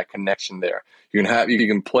have that connection there. You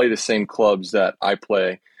can play the same clubs that I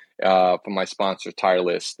play for my sponsor,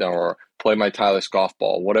 Titleist, or play my Titleist golf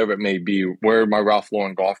ball, whatever it may be, wear my Ralph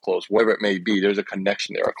Lauren golf clothes, whatever it may be. There's a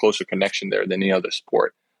connection there, a closer connection there than any other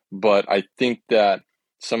sport. But I think that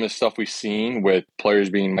some of the stuff we've seen with players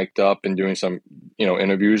being mic'd up and doing some,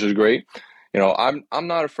 interviews is great. I'm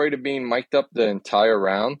not afraid of being mic'd up the entire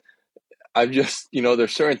round. I've just,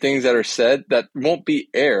 there's certain things that are said that won't be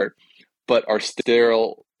aired, but are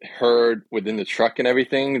still heard within the truck and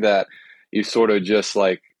everything that you sort of just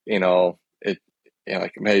like,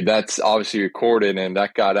 hey, that's obviously recorded and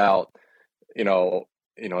that got out,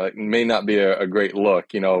 it may not be a great look,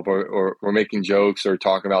 if we're making jokes or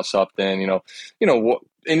talking about something,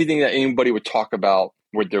 anything that anybody would talk about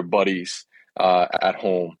with their buddies at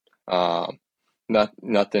home.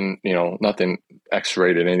 Nothing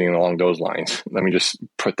X-rated, anything along those lines. Let me just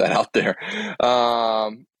put that out there.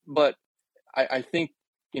 But I think,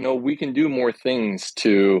 we can do more things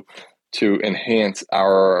to enhance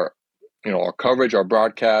our, our coverage, our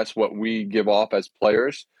broadcast, what we give off as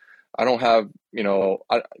players. I don't have,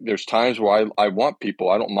 there's times where I want people,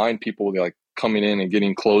 I don't mind people like coming in and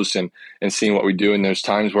getting close and seeing what we do. And there's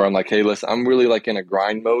times where I'm like, hey, listen, I'm really like in a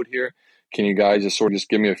grind mode here. Can you guys just sort of just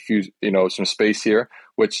give me a few, some space here,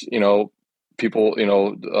 which, people,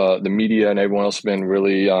 the media and everyone else have been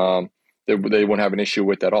really, they won't have an issue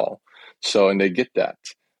with at all. So, and they get that.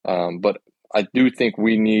 But I do think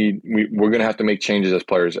we're going to have to make changes as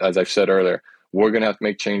players. As I've said earlier, we're going to have to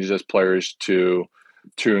make changes as players to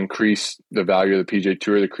increase the value of the PGA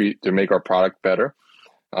Tour, to make our product better.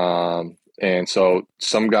 And so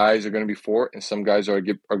some guys are going to be for it and some guys are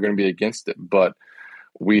going to be against it. But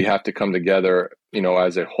we have to come together,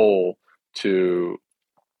 as a whole to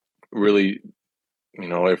really,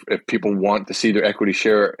 if people want to see their equity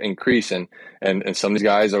share increase and some of these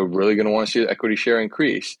guys are really going to want to see the equity share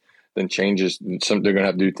increase, then changes. They're going to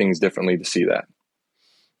have to do things differently to see that.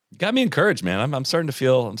 Got me encouraged, man. I'm starting to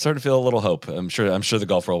feel a little hope. I'm sure the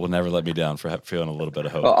golf world will never let me down for feeling a little bit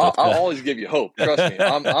of hope. Well, I'll always give you hope. Trust me.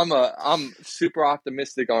 I'm super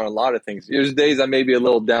optimistic on a lot of things. There's days I may be a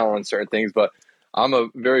little down on certain things, but I'm a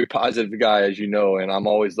very positive guy, as you know, and I'm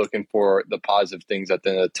always looking for the positive things at the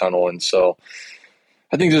end of the tunnel. And so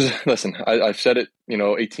I think I've said it,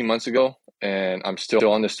 18 months ago, and I'm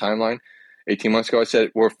still on this timeline. 18 months ago, I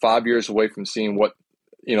said we're 5 years away from seeing what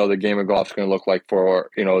the game of golf is going to look like for,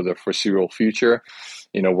 the foreseeable future.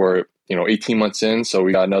 We're, 18 months in, so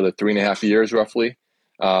we got another 3.5 years roughly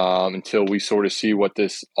until we sort of see what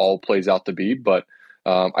this all plays out to be. But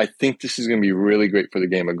I think this is going to be really great for the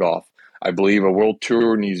game of golf. I believe a world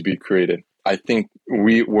tour needs to be created. I think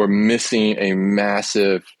we're missing a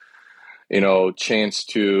massive, chance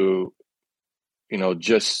to,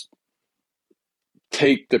 just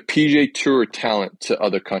take the PGA Tour talent to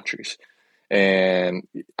other countries. And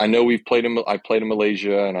I know I played in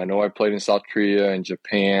Malaysia, and I know I played in South Korea and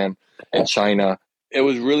Japan and China. It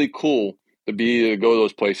was really cool to go to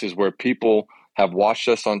those places where people have watched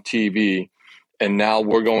us on TV, and now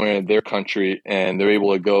we're going into their country, and they're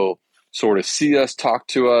able to go sort of see us, talk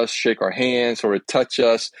to us, shake our hands, sort of touch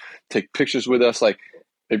us, take pictures with us, like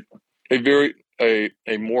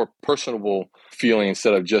a more personable feeling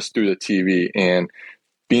instead of just through the TV. And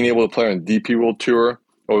being able to play on the DP World Tour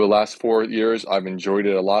over the last 4 years, I've enjoyed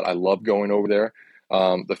it a lot. I love going over there.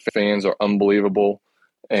 The fans are unbelievable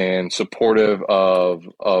and supportive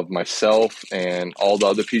of myself and all the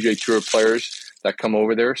other PGA Tour players that come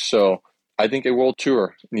over there. So I think a world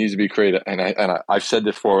tour needs to be created. And I've said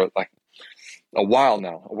this for like a while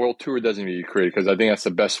now. A world tour doesn't need to be created because I think that's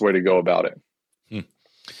the best way to go about it.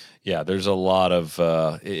 Yeah, there's a lot of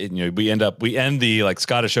we end the like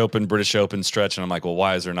Scottish Open, British Open stretch, and I'm like, well,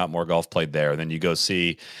 why is there not more golf played there? And then you go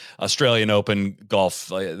see Australian Open golf.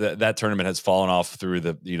 That tournament has fallen off through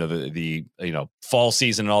the fall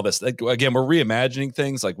season and all this. Like, again, we're reimagining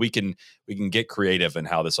things. Like we can get creative in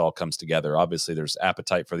how this all comes together. Obviously, there's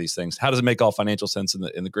appetite for these things. How does it make all financial sense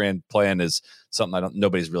in the grand plan is something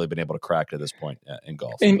nobody's really been able to crack to this point in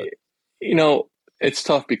golf. And it's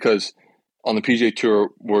tough because on the PGA Tour,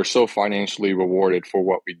 we're so financially rewarded for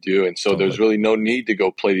what we do. And so there's really no need to go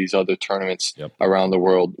play these other tournaments around the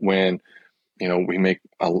world when, we make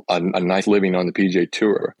a nice living on the PGA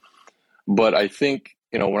Tour. But I think,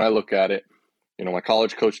 when I look at it, my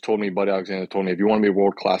college coach told me, Buddy Alexander told me, if you want to be a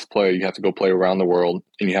world-class player, you have to go play around the world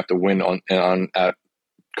and you have to win at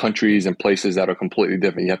countries and places that are completely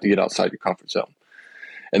different. You have to get outside your comfort zone.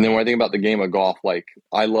 And then when I think about the game of golf, like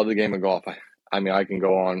I love the game of golf. I mean, I can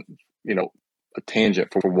go on a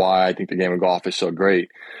tangent for why I think the game of golf is so great,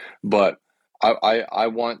 but I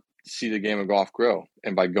want to see the game of golf grow.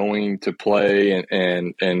 And by going to play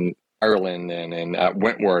in Ireland and at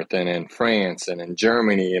Wentworth and in France and in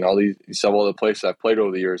Germany and all these several other places I've played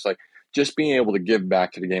over the years, like just being able to give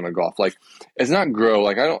back to the game of golf, like it's not grow.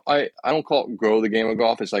 Like I don't call it grow the game of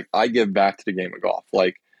golf. It's like I give back to the game of golf,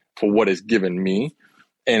 like for what it's given me.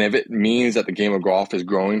 And if it means that the game of golf is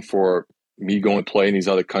growing for me going to play in these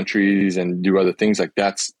other countries and do other things, like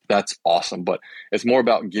that's awesome. But it's more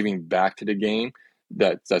about giving back to the game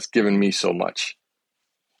that's given me so much.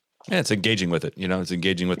 Yeah, it's engaging with it. It's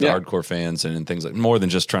engaging with the hardcore fans and things like more than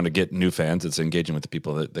just trying to get new fans. It's engaging with the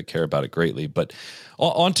people that care about it greatly. But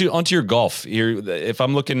onto your golf here. If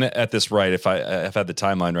I'm looking at this right, if I've had the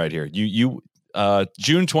timeline right here, you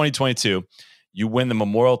June 2022, you win the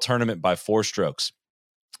Memorial Tournament by 4 strokes.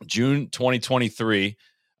 June 2023.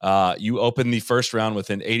 You open the first round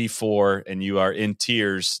with an 84, and you are in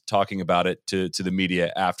tears talking about it to the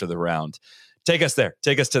media after the round. Take us there.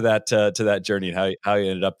 Take us to that journey and how you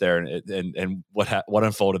ended up there and what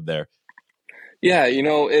unfolded there. Yeah,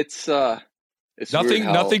 it's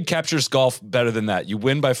nothing captures golf better than that. You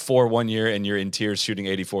win by 4 one year, and you're in tears shooting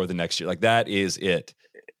 84 the next year. Like that is it.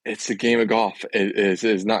 It's the game of golf. It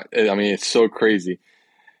is not. I mean, it's so crazy.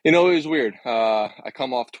 It was weird. I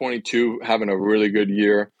come off 22, having a really good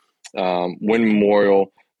year, win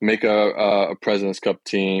Memorial, make a President's Cup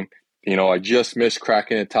team. I just missed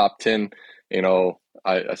cracking the top 10. Goal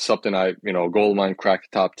of mine, crack the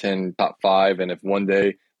top 10, top 5. And if one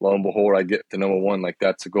day, lo and behold, I get to number 1, like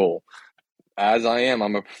that's a goal. As I'm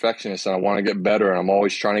a perfectionist and I want to get better, and I'm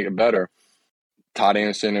always trying to get better. Todd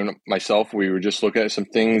Anderson and myself, we were just looking at some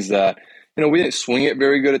things that, we didn't swing it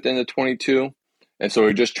very good at the end of 22. And so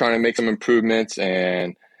we're just trying to make some improvements,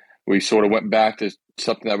 and we sort of went back to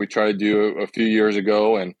something that we tried to do a few years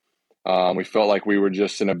ago, and we felt like we were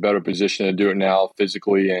just in a better position to do it now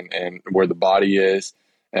physically and where the body is,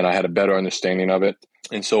 and I had a better understanding of it.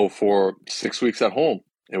 And so for 6 weeks at home,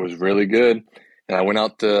 it was really good. And I went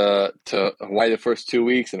out to Hawaii the first 2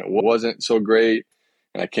 weeks, and it wasn't so great.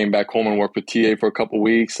 And I came back home and worked with TA for a couple of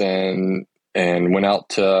weeks, and went out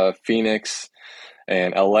to Phoenix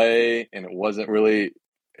and LA, and it wasn't really.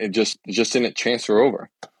 It just didn't transfer over.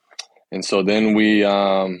 And so then we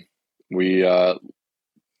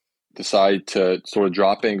decide to sort of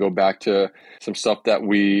drop it and go back to some stuff that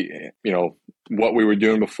what we were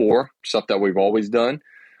doing before, stuff that we've always done.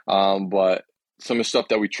 But some of the stuff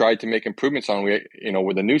that we tried to make improvements on,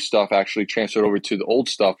 with the new stuff actually transferred over to the old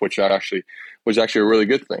stuff, which was actually a really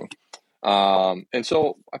good thing. And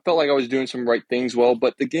so I felt like I was doing some right things well,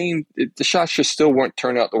 but the shots just still weren't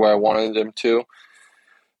turning out the way I wanted them to.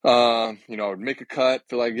 I would make a cut,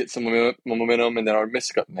 feel like I get some momentum, and then I would miss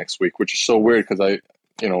a cut next week, which is so weird because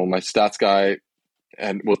my stats guy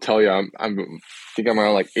and will tell you I think I'm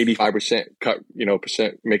around like 85% cut,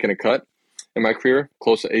 percent making a cut in my career,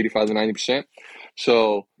 close to 85 to 90%.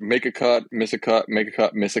 So make a cut, miss a cut, make a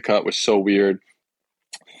cut, miss a cut was so weird.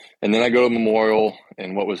 And then I go to Memorial,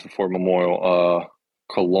 and what was before Memorial?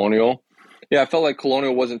 Colonial. Yeah, I felt like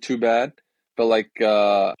Colonial wasn't too bad. Felt like,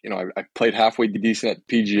 I played halfway decent at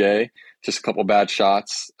PGA, just a couple bad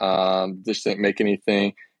shots, just didn't make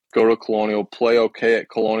anything. Go to Colonial, play okay at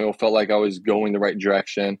Colonial, felt like I was going the right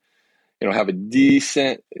direction. Have a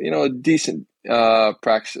decent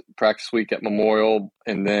practice week at Memorial,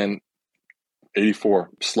 and then 84,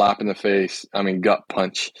 slap in the face. I mean, gut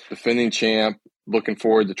punch. Defending champ, looking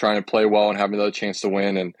forward to trying to play well and having another chance to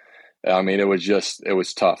win. And I mean, it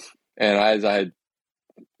was tough. And as I had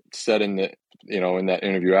said in that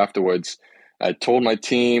interview afterwards, I told my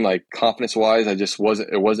team, like, confidence wise, it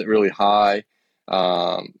wasn't really high.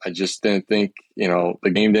 I just didn't think,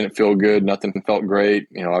 the game didn't feel good. Nothing felt great.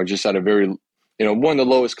 I was just at a very, one of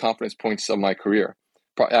the lowest confidence points of my career,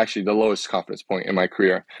 actually the lowest confidence point in my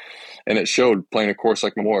career. And it showed playing a course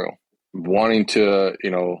like Memorial, wanting to,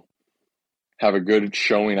 have a good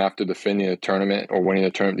showing after defending a tournament or winning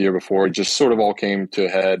the tournament the year before. It just sort of all came to a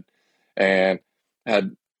head, and I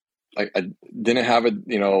didn't have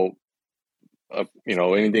anything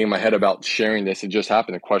in my head about sharing this. It just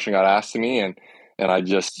happened. The question got asked to me, and I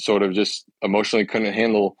just sort of just emotionally couldn't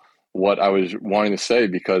handle what I was wanting to say,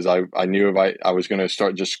 because I knew if I was going to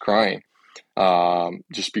start just crying,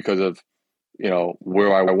 just because of,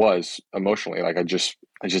 where I was emotionally. Like I just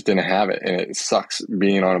didn't have it, and it sucks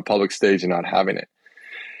being on a public stage and not having it.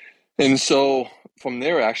 And so from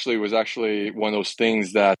there, actually was one of those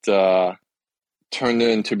things that turned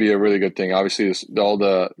into be a really good thing. Obviously, all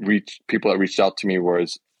the people that reached out to me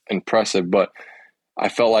was impressive, but I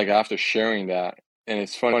felt like after sharing that, and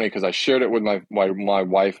it's funny because I shared it with my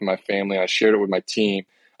wife and my family, I shared it with my team.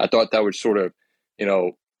 I thought that would sort of,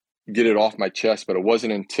 get it off my chest, but it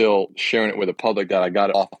wasn't until sharing it with the public that I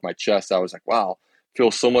got it off my chest. I was like, wow,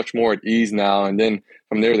 feel so much more at ease now. And then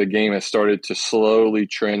from there, the game has started to slowly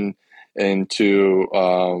trend into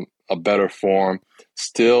a better form.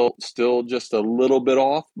 Still just a little bit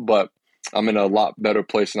off, but I'm in a lot better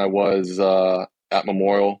place than I was at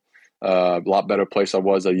Memorial. A lot better place I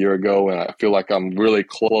was a year ago, and I feel like I'm really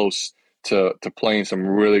close to playing some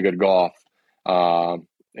really good golf.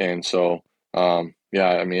 And so, yeah,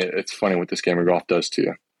 I mean, it's funny what this game of golf does to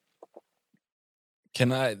you.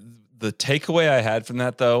 The takeaway I had from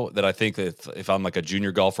that, though, that I think that if I'm like a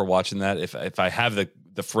junior golfer watching that, if I have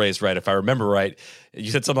the phrase right, if I remember right, you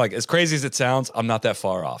said something like, as crazy as it sounds, I'm not that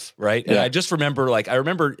far off, right? Yeah. And I just remember,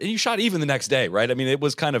 and you shot even the next day, right? I mean, it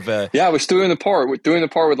was kind of I was doing the par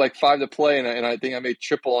with like 5 to play, and I think I made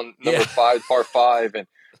triple on number 5, par 5, and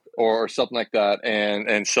or something like that,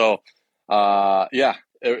 and so but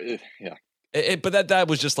that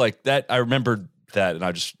was just like that. I remembered that, and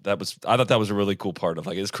I thought that was a really cool part of,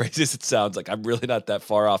 like, as crazy as it sounds, like, I'm really not that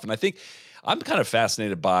far off. And I think I'm kind of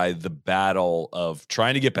fascinated by the battle of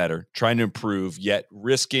trying to get better, trying to improve, yet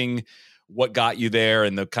risking what got you there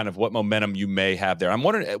and the kind of what momentum you may have there. I'm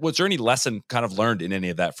wondering, was there any lesson kind of learned in any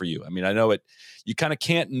of that for you? I mean, I know you kind of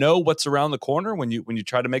can't know what's around the corner when you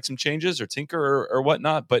try to make some changes or tinker or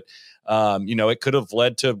whatnot, but it could have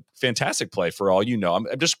led to fantastic play for all you know. I'm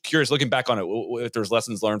just curious, looking back on it, if there's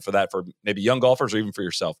lessons learned for that for maybe young golfers or even for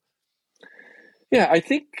yourself. Yeah, I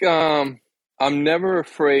think I'm never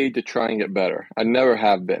afraid to try and get better. I never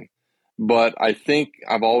have been. But I think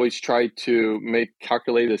I've always tried to make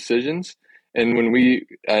calculated decisions. And when we,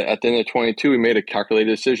 at the end of 22, we made a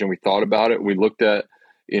calculated decision. We thought about it. We looked at,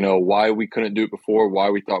 why we couldn't do it before, why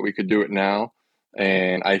we thought we could do it now.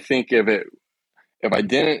 And I think if I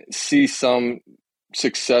didn't see some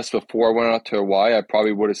success before I went out to Hawaii, I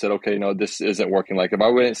probably would have said, okay, no, this isn't working. Like if I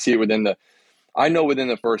wouldn't see it within the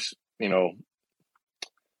first,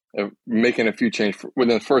 making a few changes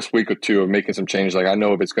within the first week or two of making some changes. Like I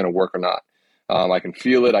know if it's going to work or not. I can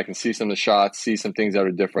feel it. I can see some of the shots, see some things that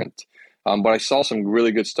are different. But I saw some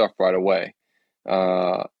really good stuff right away.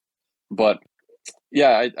 But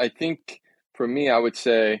yeah, I think for me, I would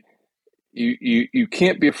say you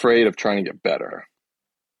can't be afraid of trying to get better.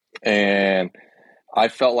 And I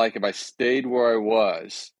felt like if I stayed where I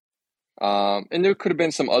was, and there could have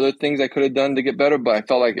been some other things I could have done to get better, but I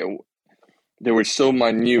felt like they were so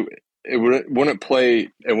minute. It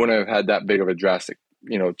wouldn't have had that big of a drastic,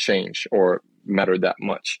 change or mattered that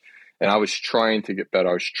much. And I was trying to get better.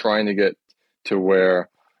 I was trying to get to where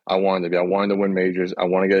I wanted to be. I wanted to win majors. I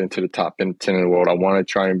want to get into the top 10 in the world. I want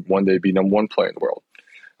to try and one day be number one player in the world.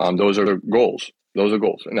 Those are the goals. Those are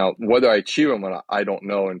goals. Now, whether I achieve them or not, I don't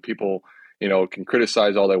know. And people, can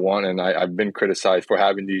criticize all they want. And I've been criticized for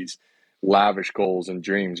having these lavish goals and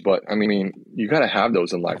dreams. But, I mean, you got to have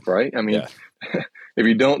those in life, right? I mean, yeah. If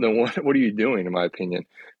you don't, then what are you doing, in my opinion?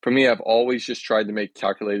 For me, I've always just tried to make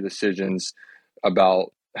calculated decisions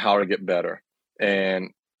about how to get better.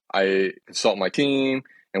 And I consult my team,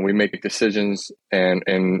 and we make decisions,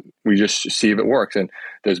 and we just see if it works. And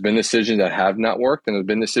there's been decisions that have not worked, and there's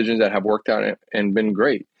been decisions that have worked out and been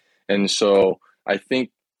great. And so I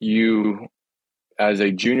think you, as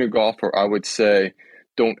a junior golfer, I would say,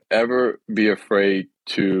 don't ever be afraid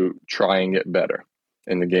to try and get better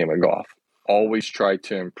in the game of golf. Always try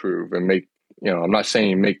to improve and make, I'm not saying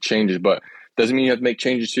you make changes, but doesn't mean you have to make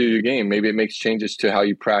changes to your game. Maybe it makes changes to how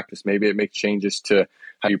you practice. Maybe it makes changes to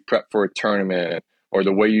how you prep for a tournament, or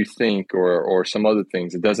the way you think, or some other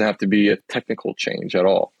things. It doesn't have to be a technical change at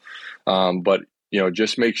all. But,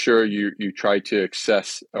 just make sure you try to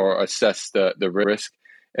assess the risk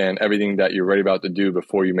and everything that you're ready about to do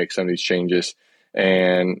before you make some of these changes.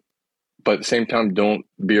 But at the same time, don't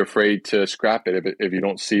be afraid to scrap it if you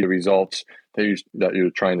don't see the results that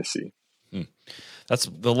you're trying to see. That's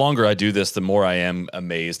the longer I do this, the more I am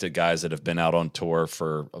amazed at guys that have been out on tour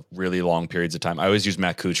for really long periods of time. I always use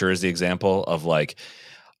Matt Kuchar as the example of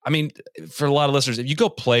for a lot of listeners, if you go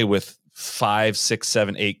play with 5, 6,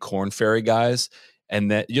 7, 8 Korn Ferry guys, and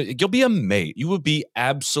then you'll be amazed. You would be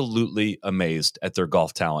absolutely amazed at their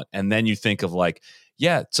golf talent. And then you think of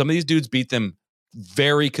some of these dudes beat them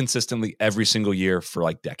very consistently every single year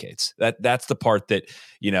for decades. That's the part that,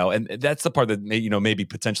 and that's the part that may be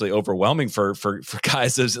potentially overwhelming for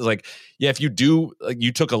guys. Is if you do,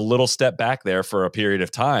 you took a little step back there for a period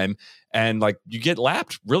of time, and you get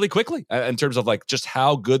lapped really quickly in terms of just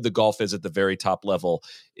how good the golf is at the very top level.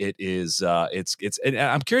 It is, and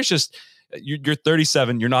I'm curious, just, you're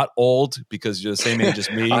 37. You're not old because you're the same age as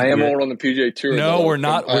me. I am old on the PGA Tour. No, though. we're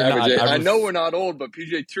not. We're not. I know we're not old, but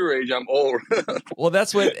PGA Tour age, I'm old. Well,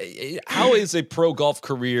 that's what. How is a pro golf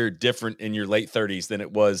career different in your late 30s than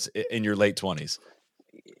it was in your late 20s?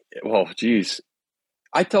 Well, geez,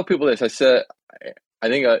 I tell people this. I said, I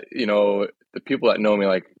think the people that know me,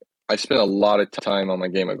 I spend a lot of time on my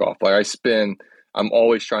game of golf. I'm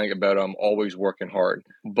always trying to get better. I'm always working hard.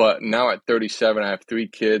 But now at 37, I have 3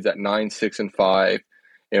 kids at 9, 6, and 5.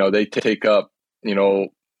 They take up,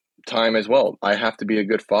 time as well. I have to be a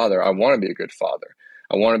good father. I want to be a good father.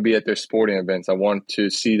 I want to be at their sporting events. I want to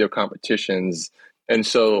see their competitions. And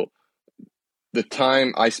so the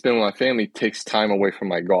time I spend with my family takes time away from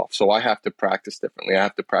my golf. So I have to practice differently. I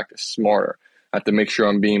have to practice smarter. I have to make sure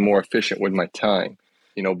I'm being more efficient with my time.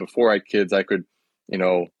 Before I had kids, I could,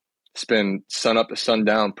 spend sun up to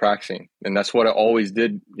sundown practicing. And that's what I always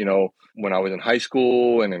did, when I was in high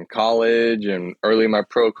school and in college and early in my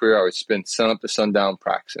pro career. I would spend sun up to sundown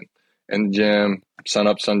practicing in the gym, sun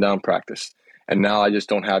up, sundown practice. And now I just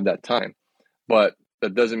don't have that time. But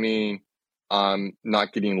that doesn't mean I'm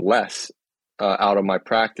not getting less out of my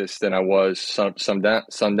practice than I was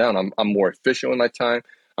sundown. I'm more efficient with my time.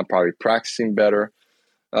 I'm probably practicing better.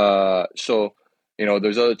 So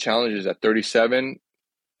there's other challenges at 37.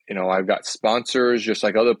 I've got sponsors just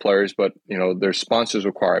like other players, but, there's sponsors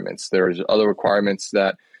requirements. There's other requirements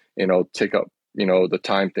that, take up, the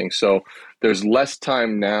time thing. So there's less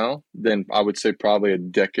time now than I would say probably a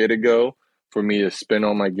decade ago for me to spend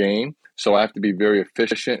on my game. So I have to be very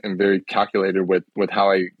efficient and very calculated with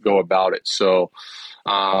how I go about it. So,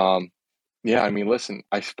 listen,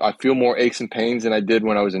 I feel more aches and pains than I did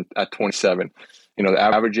when I was at 27. The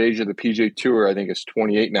average age of the PGA Tour, I think, is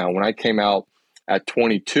 28 now. When I came out at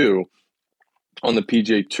 22 on the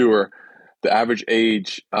PGA Tour, the average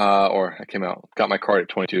age, got my card at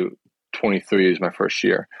 22, 23 is my first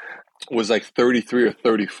year, was 33 or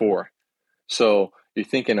 34. So you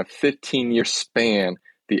think in a 15-year span,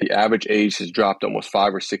 the average age has dropped almost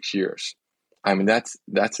 5 or 6 years. I mean, that's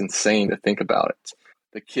insane to think about it.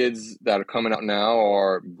 the kids that are coming out now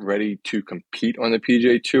are ready to compete on the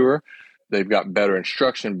PGA Tour. They've got better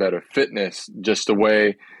instruction, better fitness, just the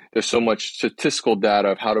way there's so much statistical data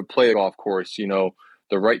of how to play a golf course, the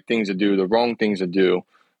right things to do, the wrong things to do.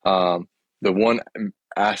 The one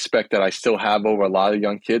aspect that I still have over a lot of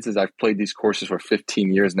young kids is I've played these courses for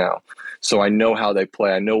 15 years now. So I know how they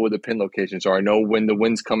play. I know where the pin locations are. I know when the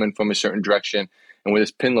wind's coming from a certain direction and where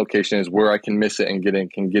this pin location is, where I can miss it and get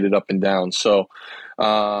it up and down. So,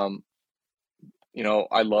 I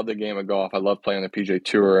love the game of golf. I love playing on the PGA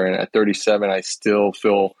Tour. And at 37, I still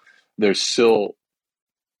feel there's still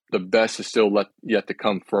the best is still yet to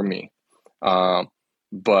come for me.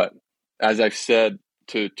 But as I've said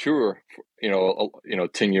to Tour,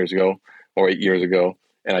 10 years ago or 8 years ago,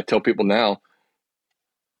 and I tell people now,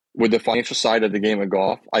 with the financial side of the game of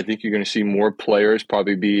golf, I think you're going to see more players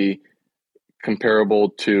probably be comparable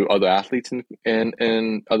to other athletes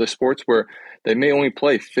in other sports where they may only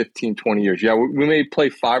play 15, 20 years. Yeah, we may play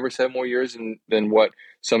 5 or 7 more years than what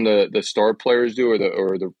some of the star players do or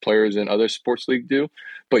the players in other sports league do.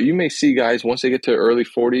 But you may see guys, once they get to early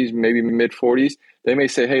 40s, maybe mid 40s, they may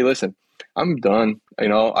say, hey, listen, I'm done.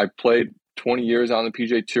 I played 20 years on the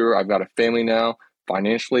PGA Tour. I've got a family now.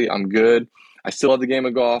 Financially, I'm good. I still love the game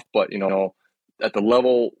of golf, but, at the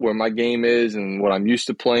level where my game is and what I'm used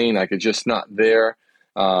to playing, like it's just not there.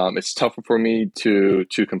 It's tougher for me to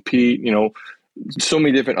compete, so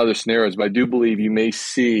many different other scenarios. But I do believe you may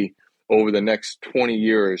see over the next 20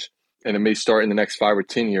 years, and it may start in the next 5 or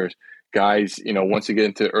 10 years, guys, once you get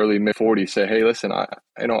into early mid 40s, say, hey, listen,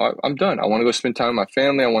 I'm done. I want to go spend time with my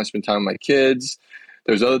family. I want to spend time with my kids.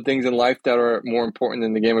 There's other things in life that are more important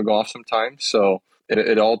than the game of golf sometimes. So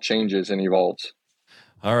it all changes and evolves.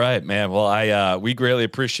 All right, man. Well, we greatly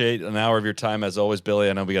appreciate an hour of your time as always, Billy.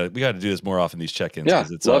 I know we got to do this more often, these check-ins. Yeah,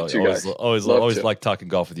 it's love to, guys. Always like talking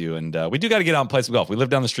golf with you, and we do got to get out and play some golf. We live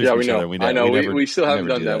down the street from each other. I know. We still haven't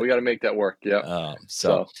done that. We got to make that work. Yeah.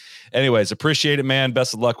 So, anyways, appreciate it, man.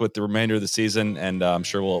 Best of luck with the remainder of the season, and I'm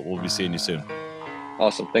sure we'll be seeing you soon.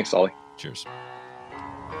 Awesome. Thanks, Ollie. Cheers.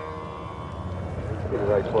 Be the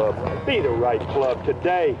right club. Be the right club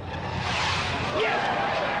today.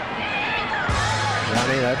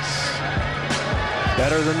 Johnny, that's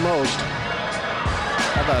better than most.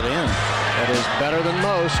 How about in? That is better than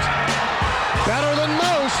most. Better than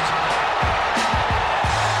most.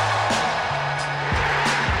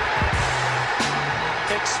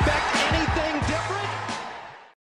 Expect anything